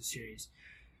the series.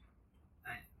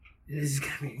 This is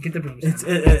gonna be get the brooms.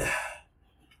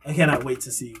 I cannot wait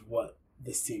to see what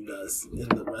this team does in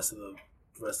the rest of the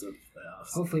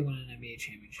playoffs. Hopefully, win an NBA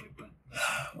championship. But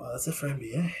wow, that's it for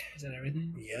NBA. Is that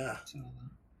everything? Yeah.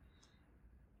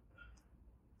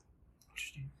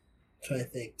 Interesting. I'm trying to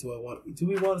think. Do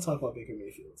we want to talk about Baker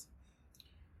Mayfield?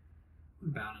 What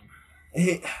about him?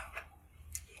 He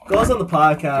goes on the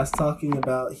podcast talking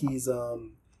about he's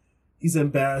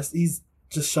embarrassed. He's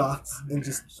just shocked and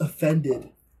just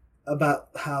offended about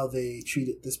how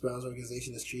this Browns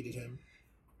organization has treated him.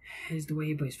 Is the way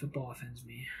he plays football offends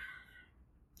me.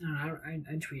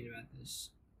 I tweet about this.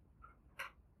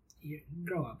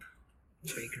 Grow up,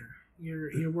 Baker.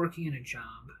 You're working in a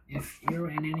job. If you're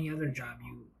in any other job,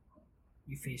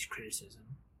 you face criticism.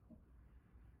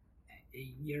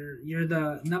 You're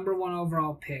the number 1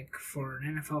 overall pick for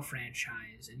an NFL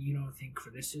franchise, and you don't think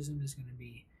criticism is going to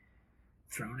be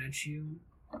thrown at you.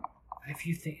 If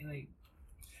you think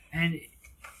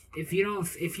if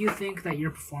you think that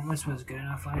your performance was good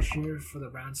enough last year for the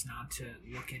Browns not to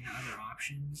look into other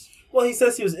options, well, he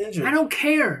says he was injured. I don't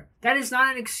care. That is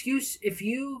not an excuse. If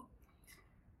you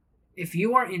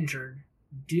are injured,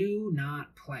 do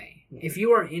not play. If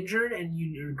you are injured and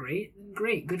you're great, then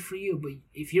great, good for you. But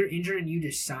if you're injured and you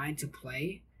decide to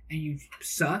play and you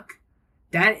suck,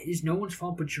 that is no one's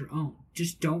fault but your own.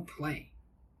 Just don't play.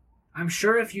 I'm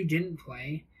sure if you didn't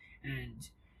play and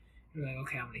you're like,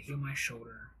 okay, I'm going to heal my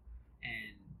shoulder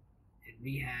and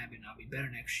rehab and I'll be better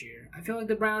next year, I feel like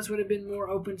the Browns would have been more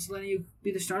open to letting you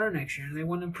be the starter next year, and they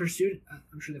wouldn't have pursued.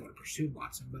 I'm sure they would have pursued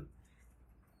Watson, but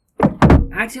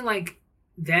acting like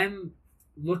them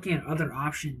looking at other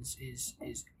options is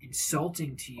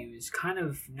insulting to you is kind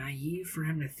of naive for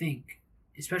him to think,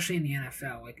 especially in the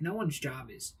NFL. Like, no one's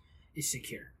job is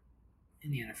secure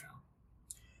in the NFL,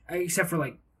 except for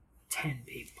like 10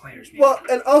 players. Maybe. Well,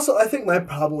 and also I think my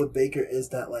problem with Baker is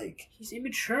that he's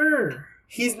immature.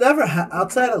 He's never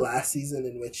outside of last season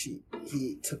in which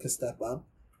he took a step up.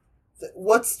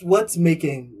 What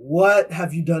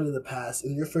have you done in the past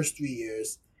in your first 3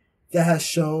 years that has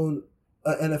shown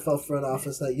an NFL front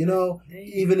office that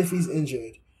even if he's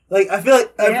injured, I feel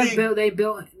like they've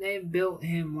built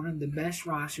him one of the best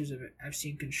rosters I've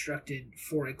seen constructed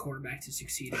for a quarterback to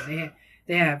succeed.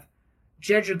 They have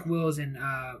Jedrick Wills and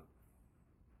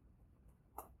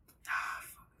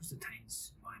who's the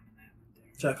Titans lineman that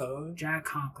went there? Jack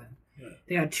Conklin. Yeah.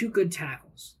 They got 2 good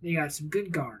tackles. They got some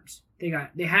good guards. They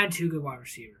had 2 good wide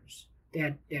receivers. They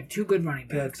have 2 good running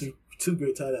backs. They had 2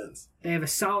 great tight ends. They have a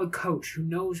solid coach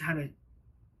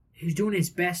who's doing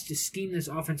his best to scheme this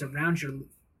offense around your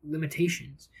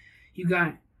limitations. You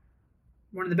got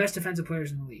one of the best defensive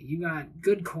players in the league. You got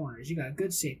good corners. You got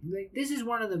good safety. This is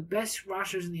one of the best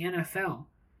rosters in the NFL.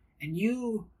 And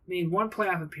you made 1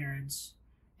 playoff appearance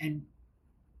and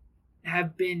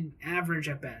have been average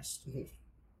at best. Mm-hmm.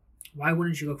 Why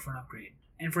wouldn't you look for an upgrade?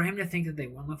 And for him to think that they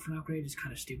won't look for an upgrade is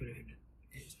kind of stupid of him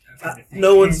to think.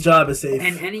 No one's job is safe.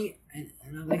 And I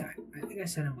think I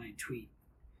said in my tweet,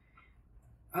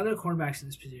 other quarterbacks in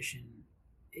this position,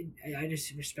 I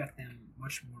just respect them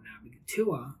much more now. Because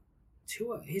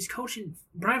Tua, his coaching,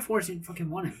 Brian Flores didn't fucking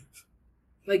want him.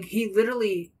 He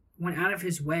literally went out of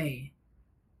his way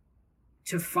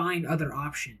to find other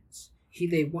options.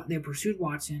 They pursued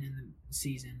Watson in the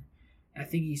season. I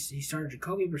think he started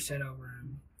Jacoby Brissett over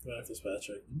him. Ryan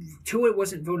Fitzpatrick. Tua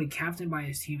wasn't voted captain by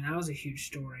his team. That was a huge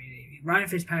story. Ryan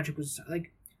Fitzpatrick was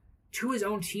Tua's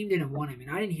own team didn't want him, and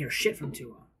I didn't hear shit from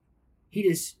Tua. He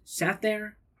just sat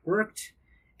there, worked,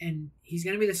 and he's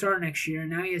going to be the starter next year. And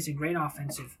now he has a great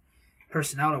offensive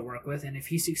personnel to work with, and if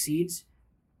he succeeds,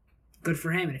 good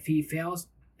for him. And if he fails,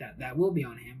 that will be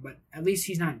on him. But at least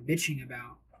he's not bitching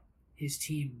about his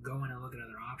team going and look at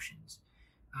other options.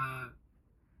 I'm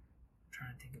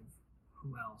trying to think of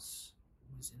who else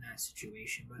was in that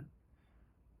situation, but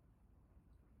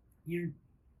you're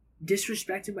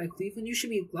disrespected by Cleveland. You should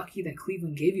be lucky that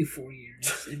Cleveland gave you 4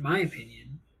 years, in my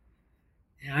opinion.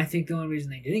 And I think the only reason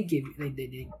they did give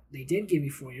you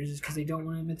 4 years is because they don't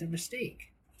want to admit their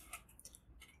mistake.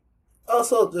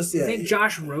 Also, I think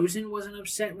Josh Rosen wasn't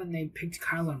upset when they picked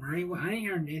Kyler Murray. I didn't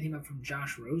hear anything about from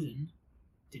Josh Rosen.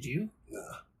 Did you?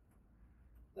 Nah.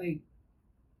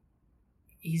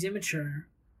 He's immature.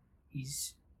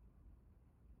 That's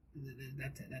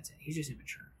it. He's just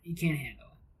immature. He can't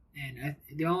handle it. And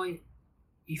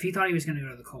if he thought he was going to go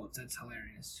to the Colts, that's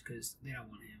hilarious because they don't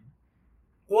want him.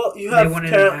 Well, they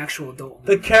wanted an actual adult.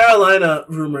 The Carolina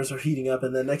rumors are heating up,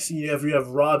 and then next thing you have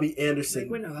Robbie Anderson.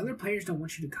 When other players don't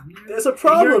want you to come here, there's a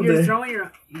problem. You're throwing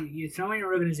your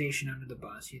organization under the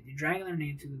bus. You're dragging their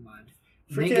name through the mud.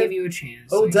 They gave you a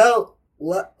chance. Odell.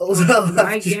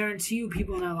 I guarantee you,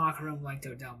 people in that locker room liked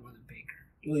Odell more than Baker.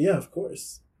 Well, yeah, of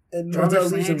course. And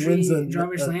Jarvis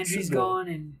Landry's gone,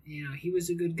 and he was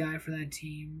a good guy for that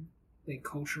team,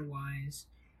 culture wise.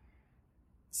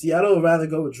 Seattle would rather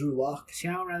go with Drew Lock.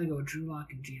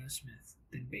 And Geno Smith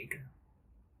than Baker.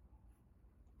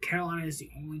 Carolina is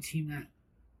the only team that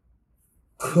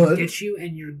could get you,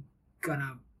 and you're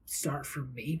gonna start for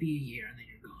maybe a year, and then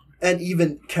you're gone. And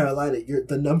even Carolina, you're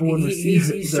the number 1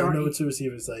 receiver. The number 2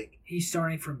 receiver is he's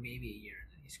starting for maybe a year,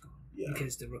 and then he's gone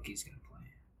because the rookie's gonna play.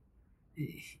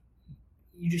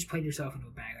 You just played yourself into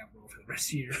a bag-up role for the rest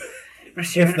of your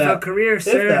NFL career,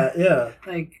 sir. If that, yeah.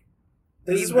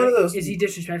 This is one of those. Is he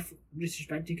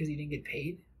disrespected because he didn't get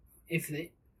paid?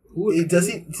 You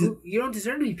don't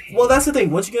deserve to be paid. Well, that's the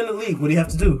thing. Once you get in the league, what do you have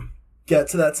to do? Get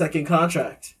to that second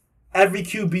contract. Every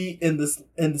QB in this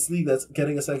league that's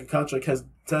getting a second contract has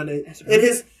done it. It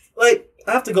is I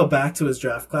have to go back to his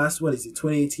draft class. What is he?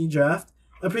 2018 draft.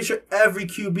 I'm pretty sure every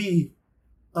QB,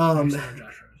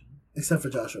 except for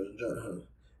Josh Rosen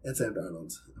and Sam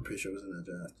Darnold, I'm pretty sure was in that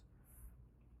draft.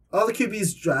 All the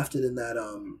QBs drafted in that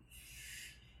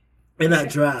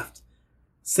draft.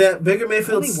 Baker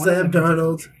Mayfield, Sam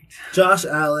Darnold, Josh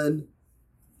Allen,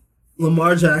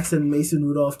 Lamar Jackson, Mason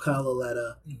Rudolph, Kyle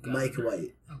Lauletta, Mike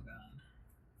White. Oh, God.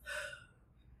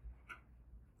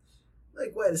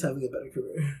 Mike White is having a better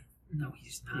career. No,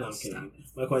 he's not. No, okay.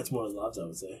 Mike White's more loved, I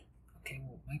would say. Okay,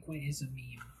 well, Mike White is a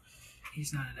meme.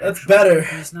 He's not an That's actual, better.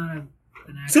 He's not an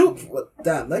actual...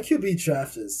 Damn, that QB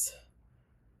draft is...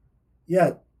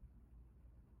 Yeah.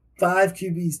 5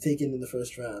 QBs taken in the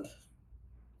first round.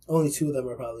 Only 2 of them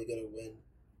are probably going to win,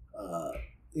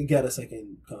 get a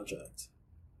second contract.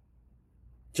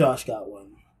 Josh got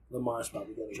one. Lamar's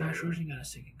probably going to get one. Josh Rosen got a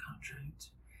second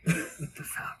contract with the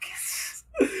Falcons.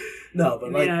 No, but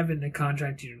it may not have been the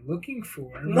contract you're looking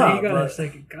for. No, you got but a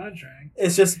second contract.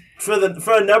 It's just for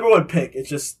a number one pick. It's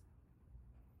just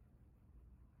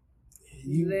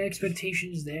the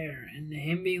expectations there, and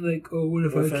him being like, "Oh, what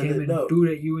if I came and no. booed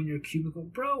at you in your cubicle,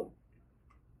 bro?"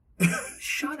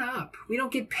 Shut up. We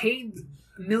don't get paid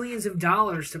millions of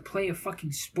dollars to play a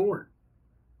fucking sport.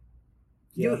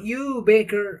 Yeah. You,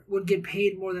 Baker, would get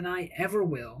paid more than I ever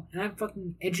will, and I'm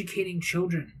fucking educating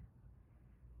children.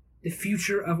 The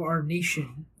future of our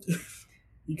nation.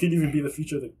 You could even be the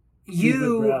future of the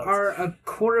You are a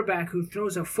quarterback who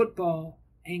throws a football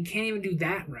and can't even do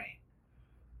that right.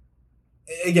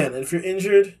 Again, if you're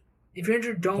injured...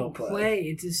 don't play.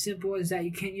 It's as simple as that.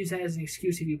 You can't use that as an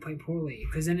excuse if you play poorly,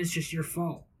 because then it's just your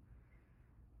fault.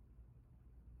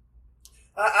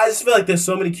 I just feel like there's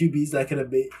so many QBs that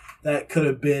could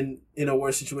have been in a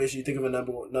worse situation. You think of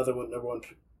another number one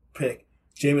pick,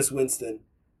 Jameis Winston,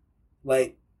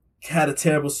 like had a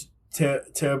terrible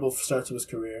start to his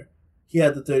career. He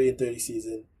had the 30-30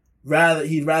 season.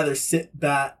 He'd rather sit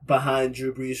back behind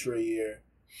Drew Brees for a year,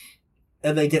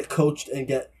 and then get coached and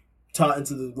get taught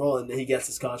into the role, and then he gets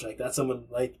his contract. That's someone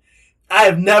like I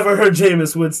have never heard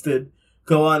Jameis Winston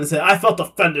go on and say, "I felt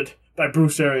offended by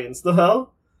Bruce Arians." The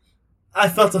hell? I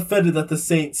felt offended that the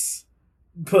Saints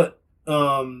put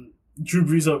Drew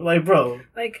Brees over. Like, bro.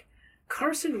 Like,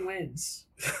 Carson Wentz,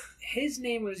 his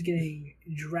name was getting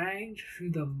dragged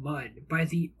through the mud by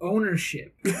the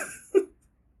ownership.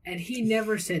 And he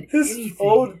never said anything. His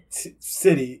old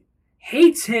city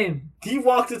hates him. He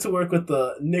walked into work with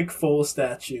the Nick Foles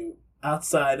statue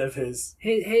outside of his...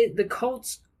 The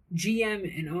Colts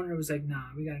GM and owner was like, nah,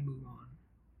 we gotta move on.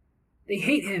 They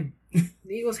hate him.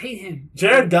 The Eagles hate him.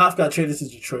 Jared Goff got traded to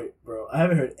Detroit, bro. I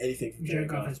haven't heard anything from Jared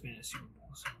Goff. Has been in a Super Bowl,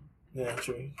 so... Yeah,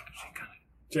 true.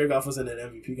 Jared Goff was in an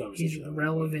MVP conversation. He's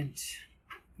relevant.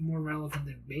 More relevant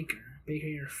than Baker. Baker,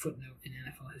 you're a footnote in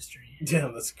NFL history.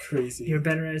 Damn, that's crazy. You're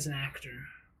better as an actor.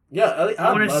 Yeah, I'd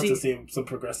love to see some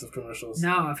progressive commercials.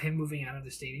 No, of him moving out of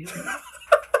the stadium.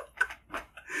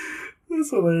 That's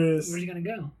hilarious. Where's he gonna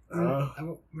go?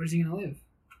 Where's he gonna live?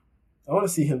 I want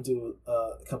to see him do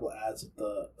a couple of ads with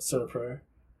the Sir Prayer.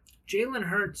 Jalen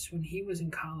Hurts, when he was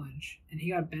in college and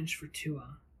he got benched for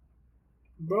Tua,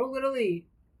 bro literally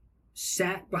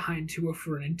sat behind Tua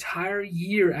for an entire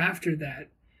year after that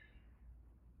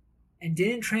and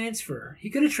didn't transfer. He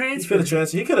could have transferred.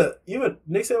 He could have. Even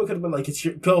Nick Saban could have been like,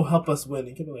 "Go help us win."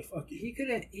 He could have been like, "Fuck you." He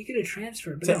could have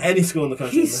transferred to any school in the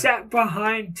country. He sat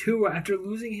behind Tua after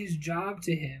losing his job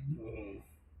to him. Mm-hmm.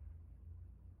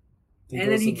 And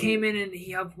then he came in and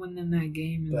he helped win them that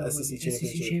game in the SEC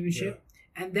championship.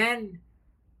 Yeah. And then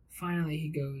finally he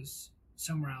goes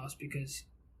somewhere else because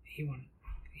he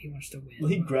wants to win. Well,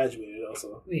 he graduated also.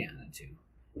 Well, yeah, that too.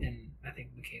 And I think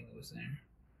Michaela was there.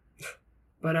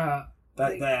 But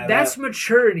that's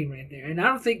maturity right there. And I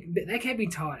don't think that can't be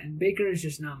taught. And Baker is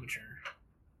just not mature.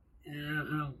 And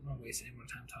I don't want to waste any more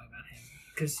time talking about him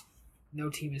because no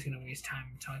team is going to waste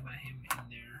time talking about him in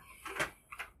their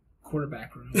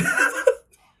quarterback room.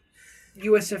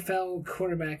 USFL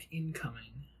quarterback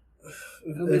incoming.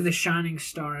 He'll be the shining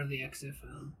star of the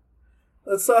XFL.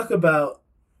 Let's talk about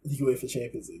the UEFA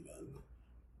Champions League then.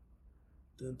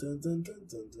 Dun, dun, dun, dun,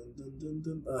 dun, dun, dun, dun,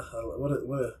 dun. What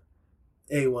a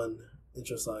A1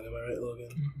 intro song, am I right, Logan?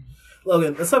 Mm-hmm.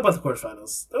 Logan, let's talk about the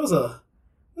quarterfinals.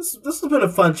 This has been a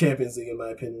fun Champions League in my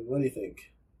opinion. What do you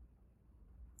think?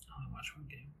 I only watched one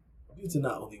game. You did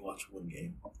not only watch one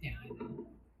game. Yeah, I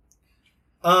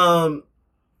did.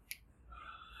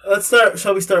 Let's start.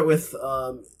 Shall we start with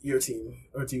your team,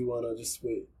 or do you want to just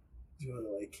wait? Do you want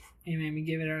to like? Hey man, we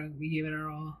gave it our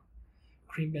all.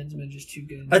 Kareem Benzema just too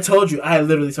good. I told you. I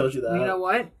literally told you that. You know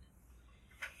what?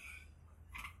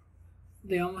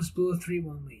 They almost blew a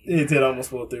 3-1 lead. They did almost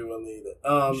blow a 3-1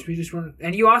 lead. We just weren't.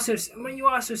 And you also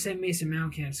said Mason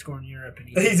Mount can't score in Europe, and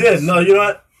he did. No, you know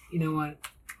what? You know what?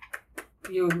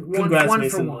 Congrats, one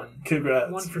Mason. for one.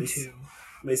 Congrats. 1 for 2.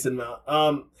 Mason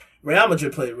Mount. Real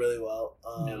Madrid played really well.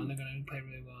 No, they're going to play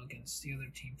really well against the other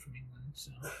team from England.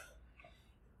 So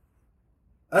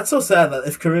that's so sad that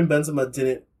if Karim Benzema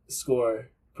didn't score,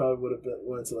 probably would have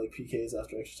went to like PKs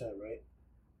after extra time, right?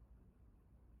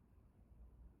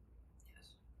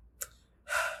 Yes.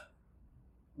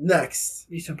 Next.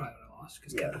 You still probably would have lost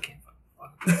because Kevin can't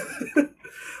fucking.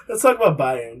 Let's talk about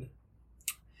Bayern.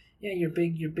 Yeah, you're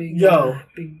big. Yo,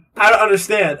 big. I don't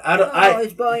understand.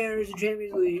 It's Bayern. It's the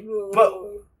Champions League.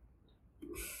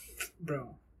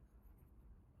 Bro,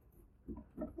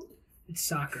 it's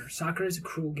soccer. Soccer is a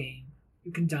cruel game.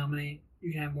 You can dominate.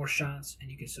 You can have more shots, and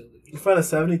you can still lose. In front of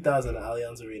 70,000 at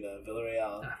Allianz Arena,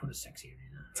 Villarreal. What a sexy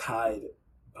arena. Tied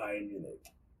Bayern Munich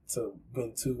to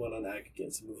win 2-1 on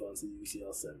aggregate to move on to the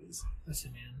UCL semis.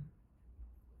 Listen, man.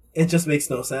 It just makes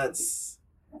no sense.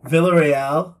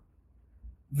 Villarreal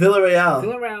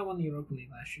Villarreal won the Europa League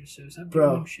last year, so stop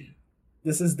doing shit.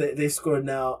 This is they scored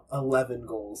now 11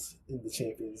 goals in the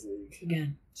Champions League.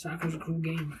 Again, soccer's a cruel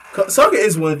game. Soccer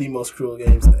is one of the most cruel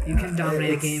games. You can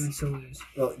dominate a game and still lose.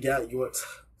 Well, yeah, you would.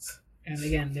 And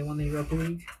again, they won the Europa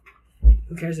League.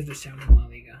 Who cares if they're second in La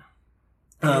Liga?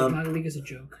 La Liga is a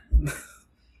joke.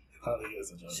 La Liga is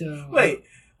a joke. So, wait,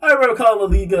 I remember calling La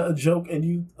Liga a joke, and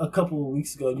you a couple of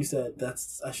weeks ago you said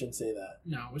I shouldn't say that.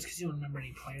 No, it's because you don't remember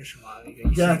any players from La Liga.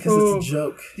 Yeah, because it's a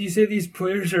joke. Do you say these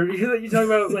players are? You talk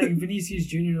about like Vinicius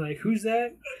Jr. Like who's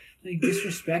that? Like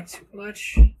disrespect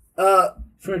much?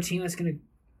 For a team that's gonna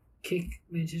kick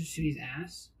Manchester City's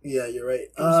ass. Yeah, you're right.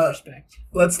 Disrespect.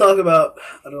 Let's talk about.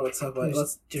 I don't know what to talk about.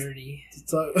 Let's dirty.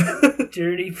 Talk.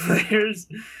 Dirty players.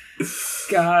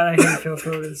 God, I hate Phil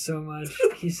Foden so much.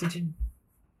 He's such a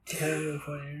terrible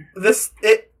player.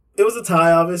 It was a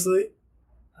tie, obviously.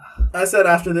 I said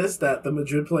after this that the Man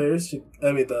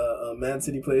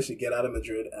City players should get out of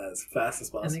Madrid as fast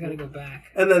as possible. And they gotta go back.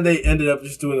 And then they ended up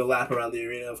just doing a lap around the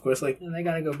arena, of course. And they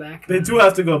gotta go back. They do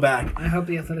have to go back. I hope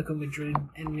the Atletico Madrid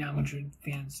and Real Madrid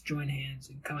fans join hands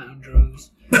and come out in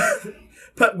droves.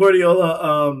 Pep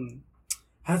Guardiola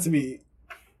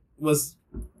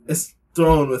is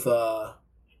thrown with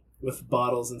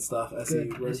bottles and stuff as he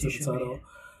runs to the tunnel.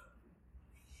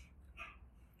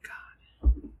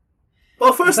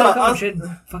 Well, first off, Madrid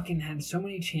fucking had so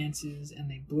many chances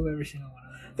and they blew every single one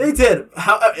of them. They did.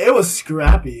 It was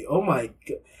scrappy. Oh my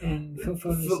god. And Phil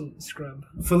Foden is a scrub.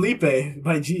 Felipe,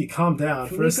 my G, calm down.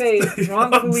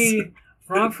 Felipe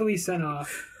wrongfully sent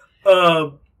off.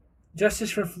 Justice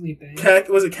for Felipe.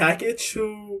 Was it Kakic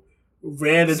who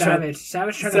ran and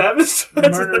Savage tried to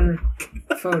murder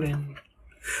Foden.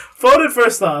 Foden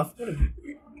first off.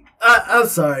 I'm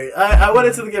sorry. I went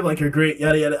into the game like you're great,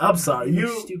 yada yada. I'm sorry.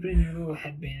 You're stupid in your little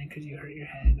headband because you hurt your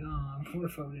head. Oh, poor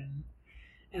Foden.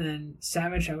 And then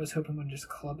Savage, I was hoping would just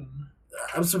club him.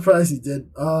 I'm surprised he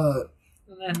did. And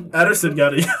then Ederson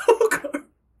got a yellow card.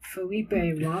 Felipe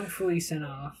wrongfully sent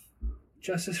off.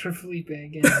 Justice for Felipe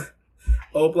again.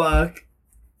 Oblak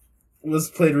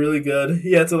was played really good.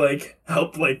 He had to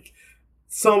help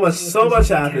so much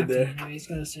happened there. He's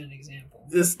gonna set an example.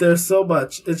 There's so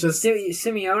much. It's just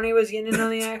Simeone was getting in on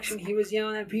the action. He was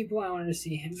yelling at people. I wanted to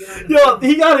see him get on the field.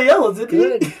 He got a yellow, didn't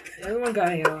Good. he? Everyone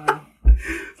got a yellow.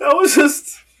 It was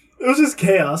just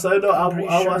chaos. I know.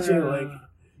 I'll watch it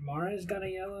Mahrez got a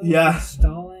yellow. Yeah.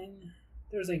 Stalling.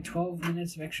 There was 12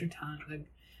 minutes of extra time.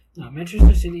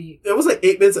 Manchester City. It was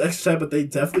 8 minutes of extra time, but they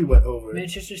definitely went over.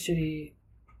 Manchester City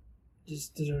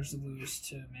just deserves to lose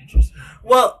to Manchester.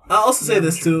 Well, I'll also say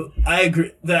this too. I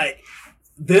agree that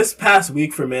this past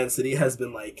week for Man City has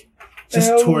been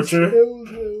torture.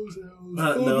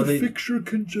 No, fixture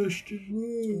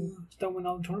congestion. Just don't win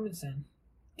all the tournaments then.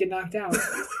 Get knocked out.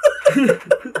 I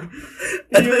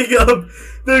think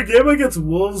their game against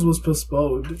Wolves was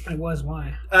postponed. It was.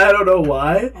 Why? I don't know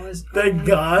why. Thank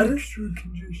God.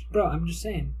 Bro, I'm just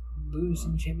saying. Lose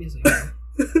in the Champions League.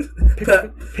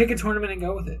 Pick a tournament and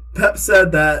go with it. Pep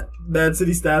said that Man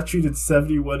City staff treated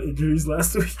 71 injuries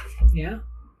last week. Yeah.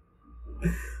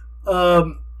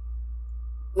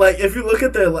 If you look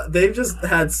at they've just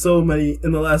had so many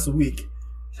in the last week.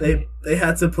 They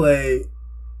had to play.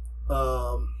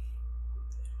 Hold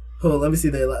on, let me see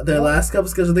their last couple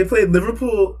schedules. They played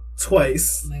Liverpool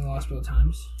twice. And they lost both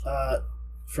times.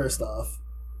 First off.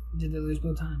 Did they lose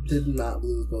both times? Did not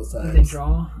lose both times. Did they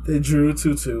draw? They drew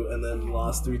 2-2 and then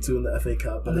lost 3-2 in the FA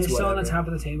Cup. Are they still on the top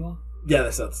of the table? Yeah,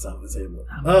 they're still at the top of the table.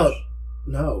 How much?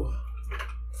 No.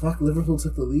 Fuck, Liverpool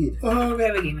took the lead. Oh, they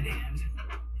have a game in hand.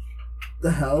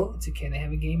 The hell? It's okay, they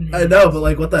have a game in hand. I know,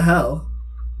 but what the hell?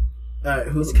 Alright,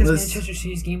 it's because Manchester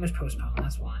City's game was postponed,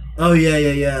 that's why. Oh,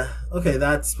 yeah. Okay,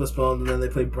 that's postponed, and then they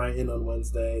play Brighton on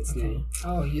Wednesday. It's okay. new.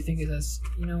 Oh, you think that's...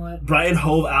 You know what? Brighton,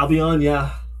 Hove, Albion,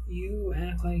 yeah. You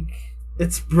act like...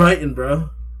 It's Brighton, bro.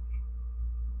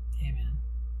 Hey, man.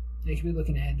 They could be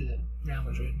looking ahead to Real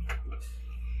Madrid.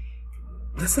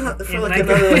 That's not for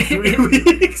another 3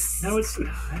 weeks. No, it's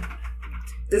not.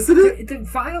 Isn't it? The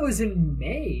final is in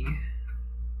May.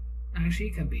 Actually,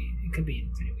 it could be. It could be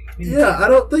in 3 weeks. Maybe I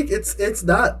don't think it's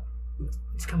not.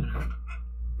 It's coming up.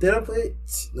 They don't play.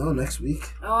 No, next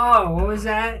week. Oh, what was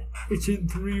that? It's in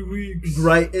 3 weeks.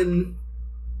 Brighton,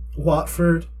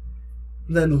 Watford,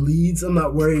 then Leeds. I'm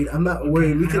not worried.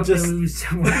 We could just lose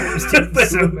to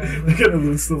so bad. We're gonna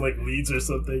lose to Leeds or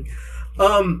something.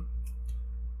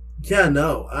 Yeah,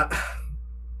 no.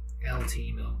 L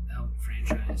team, L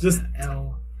franchise. Just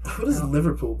L. Who does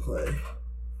Liverpool play?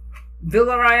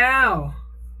 Villarreal.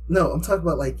 No, I'm talking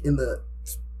about like in the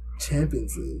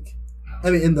Champions League.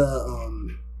 I mean, in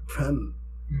the Prem.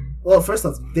 Well, first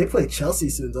off, they play Chelsea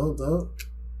soon, don't?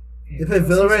 They play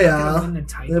Villarreal, then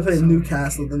they play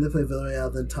Newcastle, then they play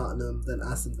Villarreal, then Tottenham, then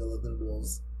Aston Villa, then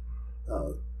Wolves.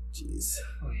 Oh, jeez.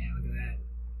 Oh yeah, look at that.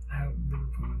 I hope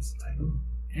Liverpool wins the title,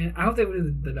 and I hope they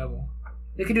win the double.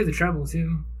 They could do the treble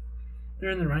too. They're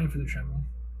in the running for the treble.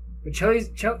 But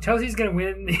Chelsea's gonna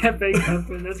win the FA Cup,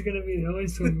 and that's gonna be the only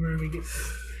silverware we get.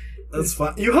 That's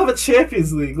fine. You have a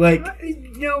Champions League, like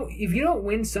if you don't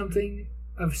win something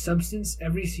of substance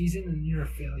every season, then you're a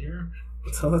failure.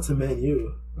 Tell that to Man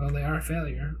U. Well, they are a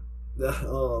failure.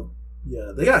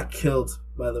 Yeah, they got killed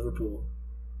by Liverpool.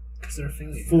 Because they're a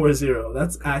failure. 4-0.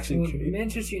 That's actually crazy.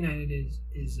 Manchester United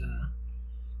is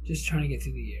just trying to get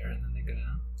through the year, and then they're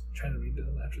gonna try to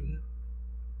rebuild after that.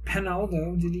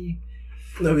 Penaldo, did he?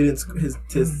 No, he didn't.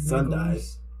 His son died.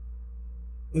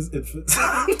 His infant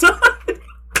son died.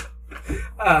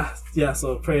 Yeah.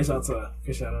 So praise out to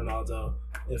Cristiano Ronaldo.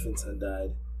 Infant son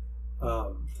died.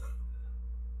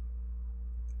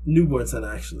 Newborn son,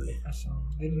 actually. I saw.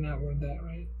 They did not word that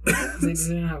right. They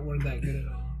did not word that good at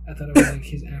all. I thought it was like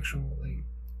his actual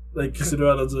like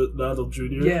Cristiano Ronaldo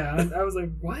Jr. Yeah, I was like,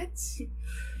 what?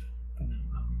 But no,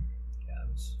 yeah, it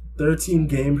was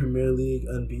 13-game Premier League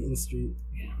unbeaten streak.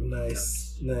 Yeah,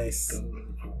 nice. Go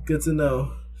Liverpool. Good to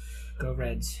know. Go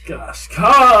Reds. Gosh,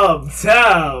 calm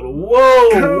down.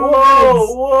 Whoa.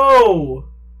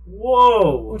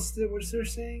 What's their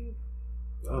saying?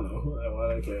 I don't know.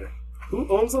 I don't care. Who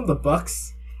owns them? The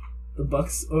Bucks. The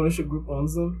Bucks ownership group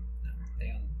owns them. No, they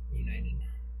own United.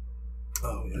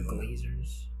 Oh yeah. The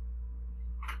Glazers.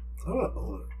 I want to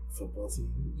own a football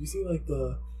team. You see, like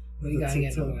the. You gotta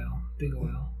get oil. Big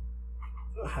oil.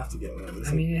 I don't have to get oil.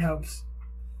 I mean, it helps.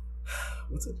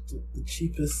 What's the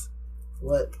cheapest?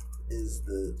 What is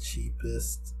the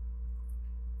cheapest?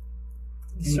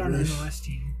 Start an MLS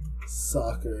team.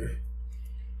 Soccer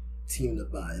team to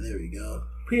buy. There we go.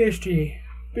 PSG.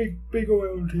 Big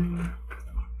oil team.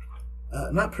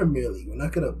 Not Premier League. We're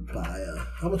not gonna buy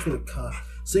how much would it cost?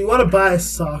 So you want to buy a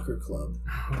soccer club?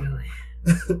 Oh really?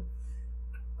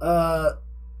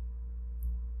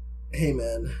 Hey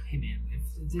man.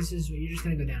 If this is you're just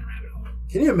gonna go down a rabbit hole.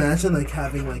 Can you imagine like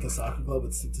having like a soccer club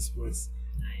with Stick to Sports?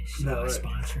 Nice. No,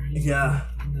 sponsoring. Yeah.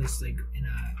 And those like in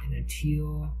a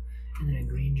teal and then a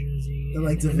green jersey and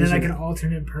then like an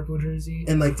alternate purple jersey.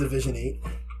 And like Division 8.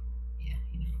 Yeah,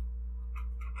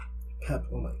 Pep,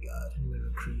 oh my god.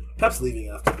 Pep's leaving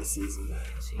after this season.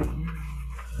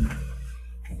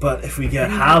 But if we get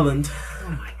Haaland... Oh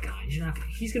my god,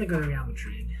 he's going to go to Real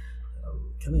Madrid.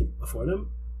 Can they afford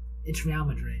him? It's Real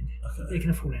Madrid. Okay. They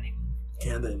can afford anyone.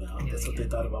 Can they now? Yeah, that's what they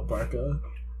thought about Barca?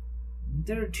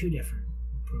 There are two different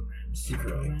programs.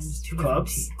 Two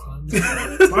clubs? Clubs.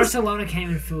 Barcelona can't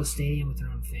even fill a stadium with their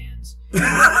own fans.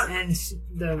 And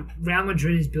the Real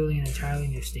Madrid is building an entirely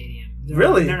new stadium.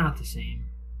 Really? They're not the same.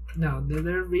 No,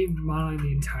 they're remodeling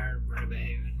the entire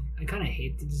Bernabeu. And I kind of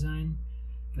hate the design,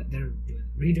 but they're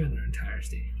redoing their entire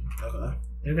stadium. Okay.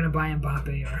 They're going to buy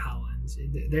Mbappe or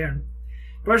Haaland.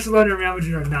 Barcelona and Real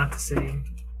Madrid are not the same.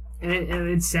 And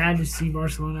it's sad to see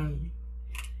Barcelona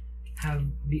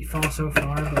fall so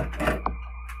far, but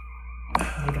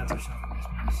they got themselves in this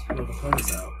mess. Well, the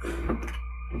plans out.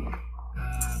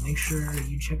 Make sure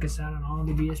you check us out on all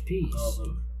the BSPs. All of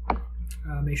them.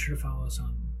 Make sure to follow us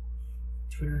on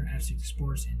Twitter at Stick to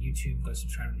Sports and YouTube. Go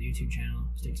subscribe to the YouTube channel,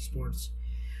 Stick to Sports.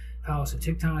 Follow us on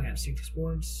TikTok at Stick to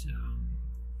Sports.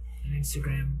 And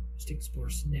Instagram, Stick to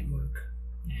Sports Network.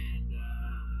 And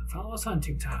follow us on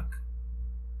TikTok.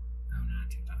 No, not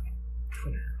TikTok.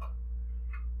 Twitter.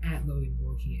 At Logan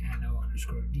Borky, at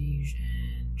 @no_Deej.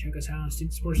 And check us out on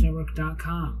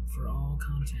StickToSportsNetwork.com for all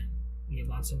content. We have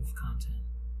lots of content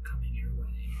coming your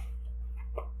way.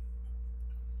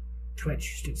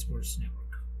 Twitch, Stick Sports Network.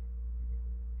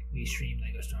 We stream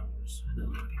Lego Star Wars. I know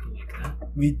a lot of people like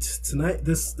that. Tonight,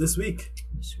 this week.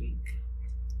 This week,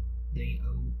 they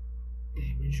owe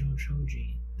the original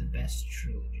trilogy the best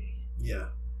trilogy. Yeah.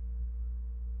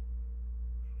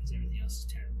 Because everything else is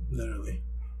terrible. Literally.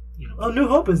 New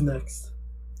Hope is next.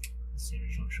 It's the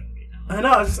original trilogy now. I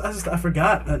know. I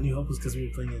forgot that New Hope was because we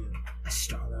were playing it. A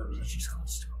Star Wars. It's just called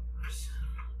Star Wars.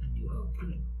 A New Hope.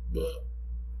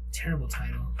 Terrible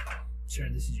title. Sir,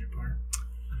 this is your part.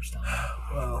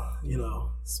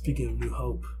 Well, speaking of New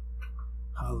Hope,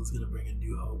 Haaland's going to bring a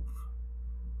new hope.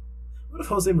 What if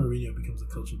Jose Mourinho becomes a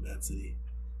coach of Man City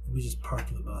and we just park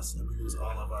the bus and we lose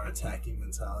all of our attacking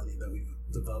mentality that we've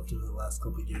developed over the last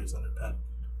couple of years under Pep?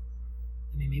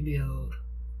 I mean, maybe he'll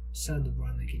sell De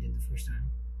Bruyne like he did the first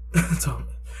time.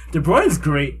 De Bruyne's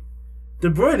great. De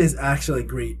Bruyne is actually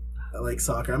great. I like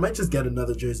soccer. I might just get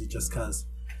another jersey just cause.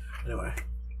 Anyway,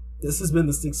 this has been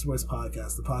the Stick Sports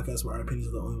Podcast, the podcast where our opinions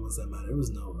are the only ones that matter. It was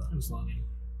Noah. It was Logan.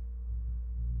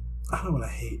 I don't know what I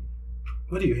hate.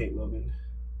 What do you hate, Logan?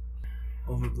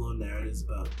 Overblown narratives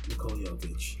about Nikola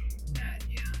Jokic.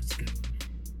 Yeah, it's good.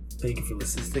 Thank you for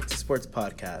This listening. is Stick to Sports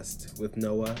Podcast with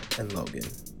Noah and Logan.